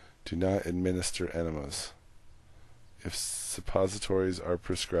 Do not administer enemas. If suppositories are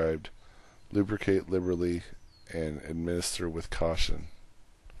prescribed, lubricate liberally and administer with caution.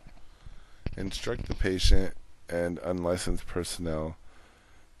 Instruct the patient and unlicensed personnel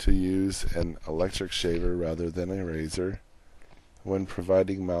to use an electric shaver rather than a razor. When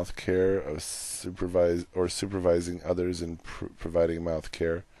providing mouth care supervising others in providing mouth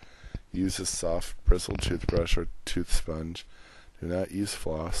care, use a soft bristled toothbrush or tooth sponge. Do not use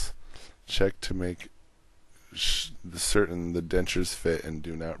floss. Check to make certain the dentures fit and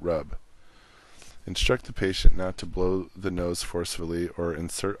do not rub. Instruct the patient not to blow the nose forcefully or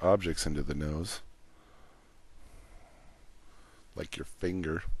insert objects into the nose, like your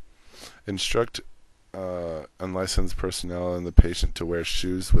finger. Instruct unlicensed personnel and the patient to wear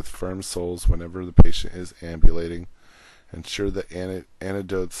shoes with firm soles whenever the patient is ambulating. Ensure that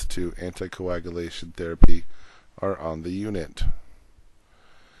antidotes to anticoagulation therapy are on the unit.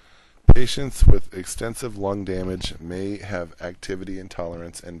 Patients with extensive lung damage may have activity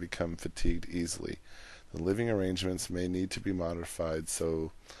intolerance and become fatigued easily. The living arrangements may need to be modified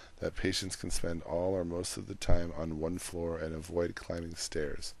so that patients can spend all or most of the time on one floor and avoid climbing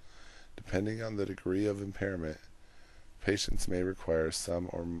stairs. Depending on the degree of impairment, patients may require some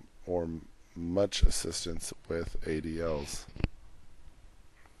or much assistance with ADLs.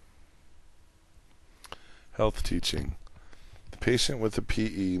 Health teaching. The patient with a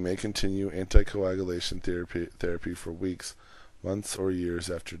PE may continue anticoagulation therapy for weeks, months, or years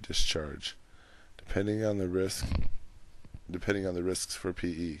after discharge, depending on the risks for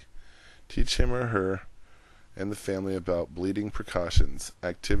PE. Teach him or her and the family about bleeding precautions,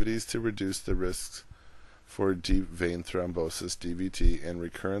 activities to reduce the risks for deep vein thrombosis, DVT, and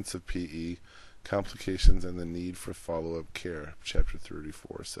recurrence of PE, complications, and the need for follow-up care. Chapter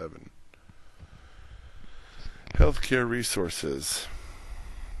 34.7. Healthcare resources.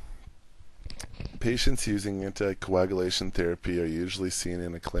 Patients using anticoagulation therapy are usually seen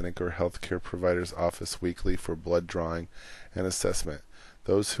in a clinic or healthcare provider's office weekly for blood drawing and assessment.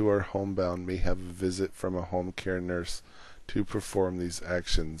 Those who are homebound may have a visit from a home care nurse to perform these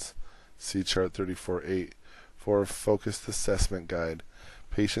actions. See Chart 34.8 for a focused assessment guide.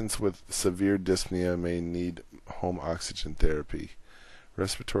 Patients with severe dyspnea may need home oxygen therapy.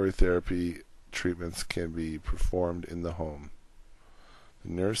 Respiratory therapy treatments can be performed in the home.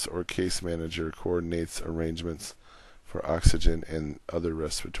 The nurse or case manager coordinates arrangements for oxygen and other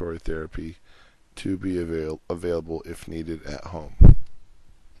respiratory therapy to be available if needed at home.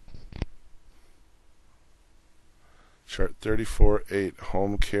 Chart 34.8,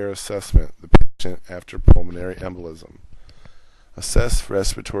 Home Care Assessment, the patient after pulmonary embolism. Assess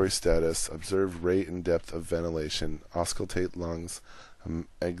respiratory status, observe rate and depth of ventilation, auscultate lungs,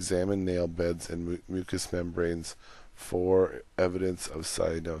 examine nail beds and mucous membranes for evidence of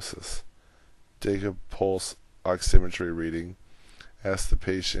cyanosis. Take a pulse oximetry reading. Ask the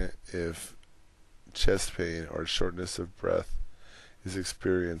patient if chest pain or shortness of breath is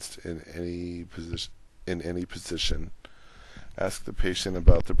experienced in any position. Ask the patient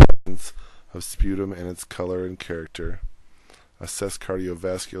about the presence of sputum and its color and character. Assess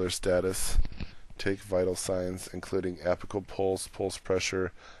cardiovascular status. Take vital signs, including apical pulse, pulse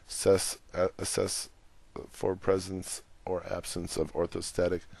pressure. Assess for presence or absence of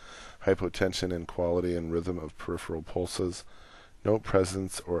orthostatic hypotension and quality and rhythm of peripheral pulses. Note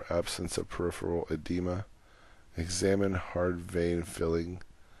presence or absence of peripheral edema. Examine hard vein filling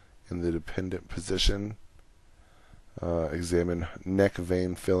in the dependent position. Examine neck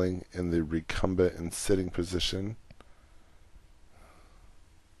vein filling in the recumbent and sitting position.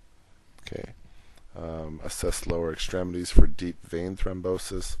 Okay. Assess lower extremities for deep vein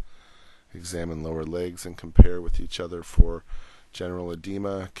thrombosis. Examine lower legs and compare with each other for general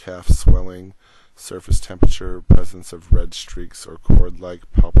edema, calf swelling, surface temperature, presence of red streaks or cord-like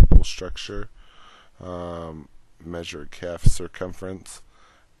palpable structure. Measure calf circumference.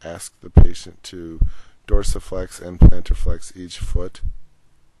 Ask the patient to dorsiflex and plantarflex each foot.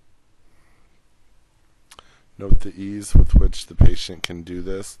 Note the ease with which the patient can do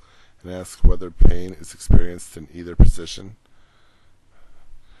this and ask whether pain is experienced in either position.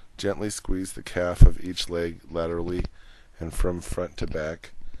 Gently squeeze the calf of each leg laterally and from front to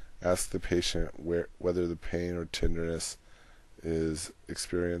back. Ask the patient whether the pain or tenderness is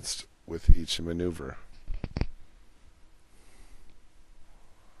experienced with each maneuver.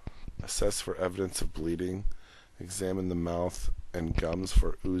 Assess for evidence of bleeding. Examine the mouth and gums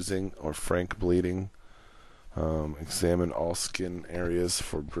for oozing or frank bleeding. Examine all skin areas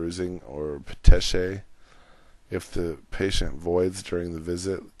for bruising or petechiae. If the patient voids during the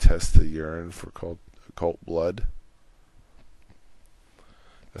visit, test the urine for occult blood.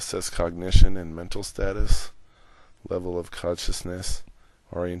 Assess cognition and mental status, level of consciousness,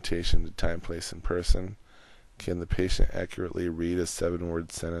 orientation to time, place, and person. Can the patient accurately read a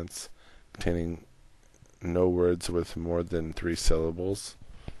 7-word sentence containing no words with more than 3 syllables?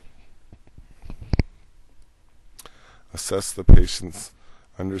 Assess the patient's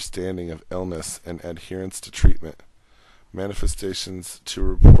understanding of illness and adherence to treatment. Manifestations to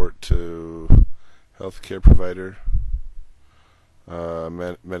report to healthcare provider.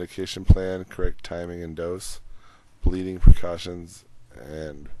 Medication plan, correct timing and dose. Bleeding precautions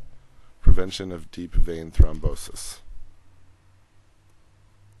and prevention of deep vein thrombosis.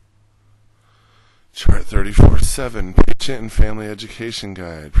 Chart 34-7, Patient and Family Education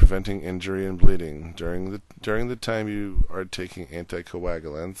Guide, Preventing Injury and Bleeding. During the time you are taking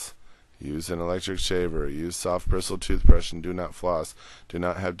anticoagulants, use an electric shaver, use soft bristle toothbrush, and do not floss. Do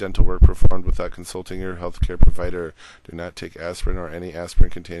not have dental work performed without consulting your healthcare provider. Do not take aspirin or any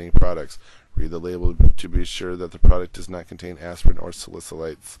aspirin-containing products. Read the label to be sure that the product does not contain aspirin or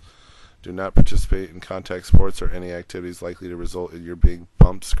salicylates. Do not participate in contact sports or any activities likely to result in your being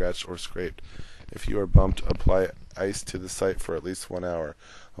bumped, scratched, or scraped. If you are bumped, apply ice to the site for at least 1 hour.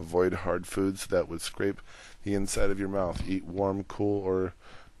 Avoid hard foods that would scrape the inside of your mouth. Eat warm, cool, or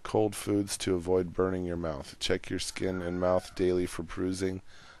cold foods to avoid burning your mouth. Check your skin and mouth daily for bruising,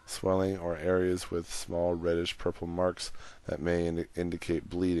 swelling, or areas with small reddish purple marks that may indicate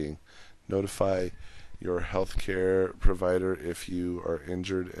bleeding. Notify your healthcare provider if you are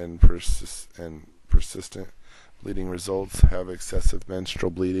injured and persistent bleeding results, have excessive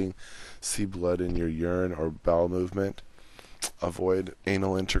menstrual bleeding, see blood in your urine or bowel movement, avoid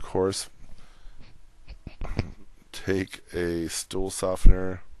anal intercourse, take a stool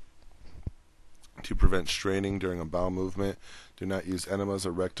softener to prevent straining during a bowel movement, do not use enemas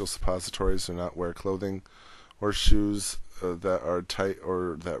or rectal suppositories, do not wear clothing or shoes that are tight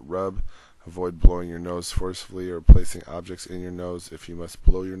or that rub. Avoid blowing your nose forcefully or placing objects in your nose. If you must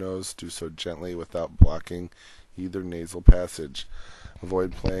blow your nose, do so gently without blocking either nasal passage.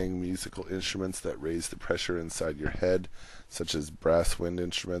 Avoid playing musical instruments that raise the pressure inside your head, such as brass wind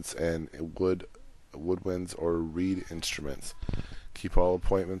instruments and woodwinds or reed instruments. Keep all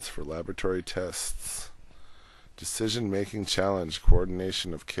appointments for laboratory tests. Decision-making challenge,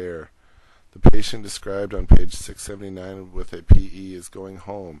 coordination of care. The patient described on page 679 with a PE is going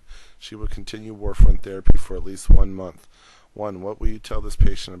home. She will continue warfarin therapy for at least 1 month. 1. What will you tell this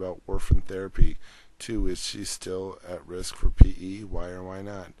patient about warfarin therapy? 2. Is she still at risk for PE? Why or why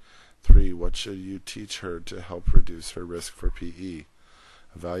not? 3. What should you teach her to help reduce her risk for PE?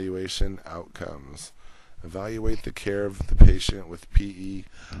 Evaluation outcomes. Evaluate the care of the patient with PE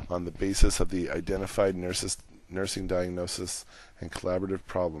on the basis of the identified nursing diagnosis and collaborative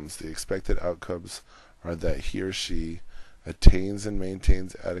problems. The expected outcomes are that he or she attains and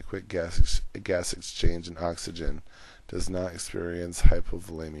maintains adequate gas exchange and oxygen, does not experience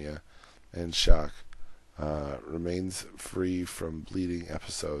hypovolemia and shock, remains free from bleeding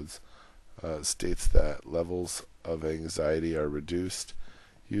episodes, states that levels of anxiety are reduced,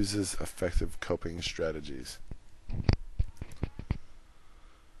 uses effective coping strategies.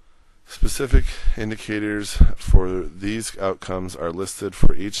 Specific indicators for these outcomes are listed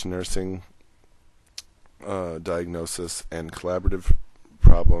for each nursing diagnosis and collaborative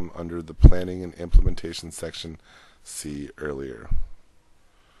problem under the planning and implementation section. See earlier.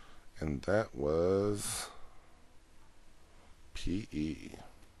 And that was PE.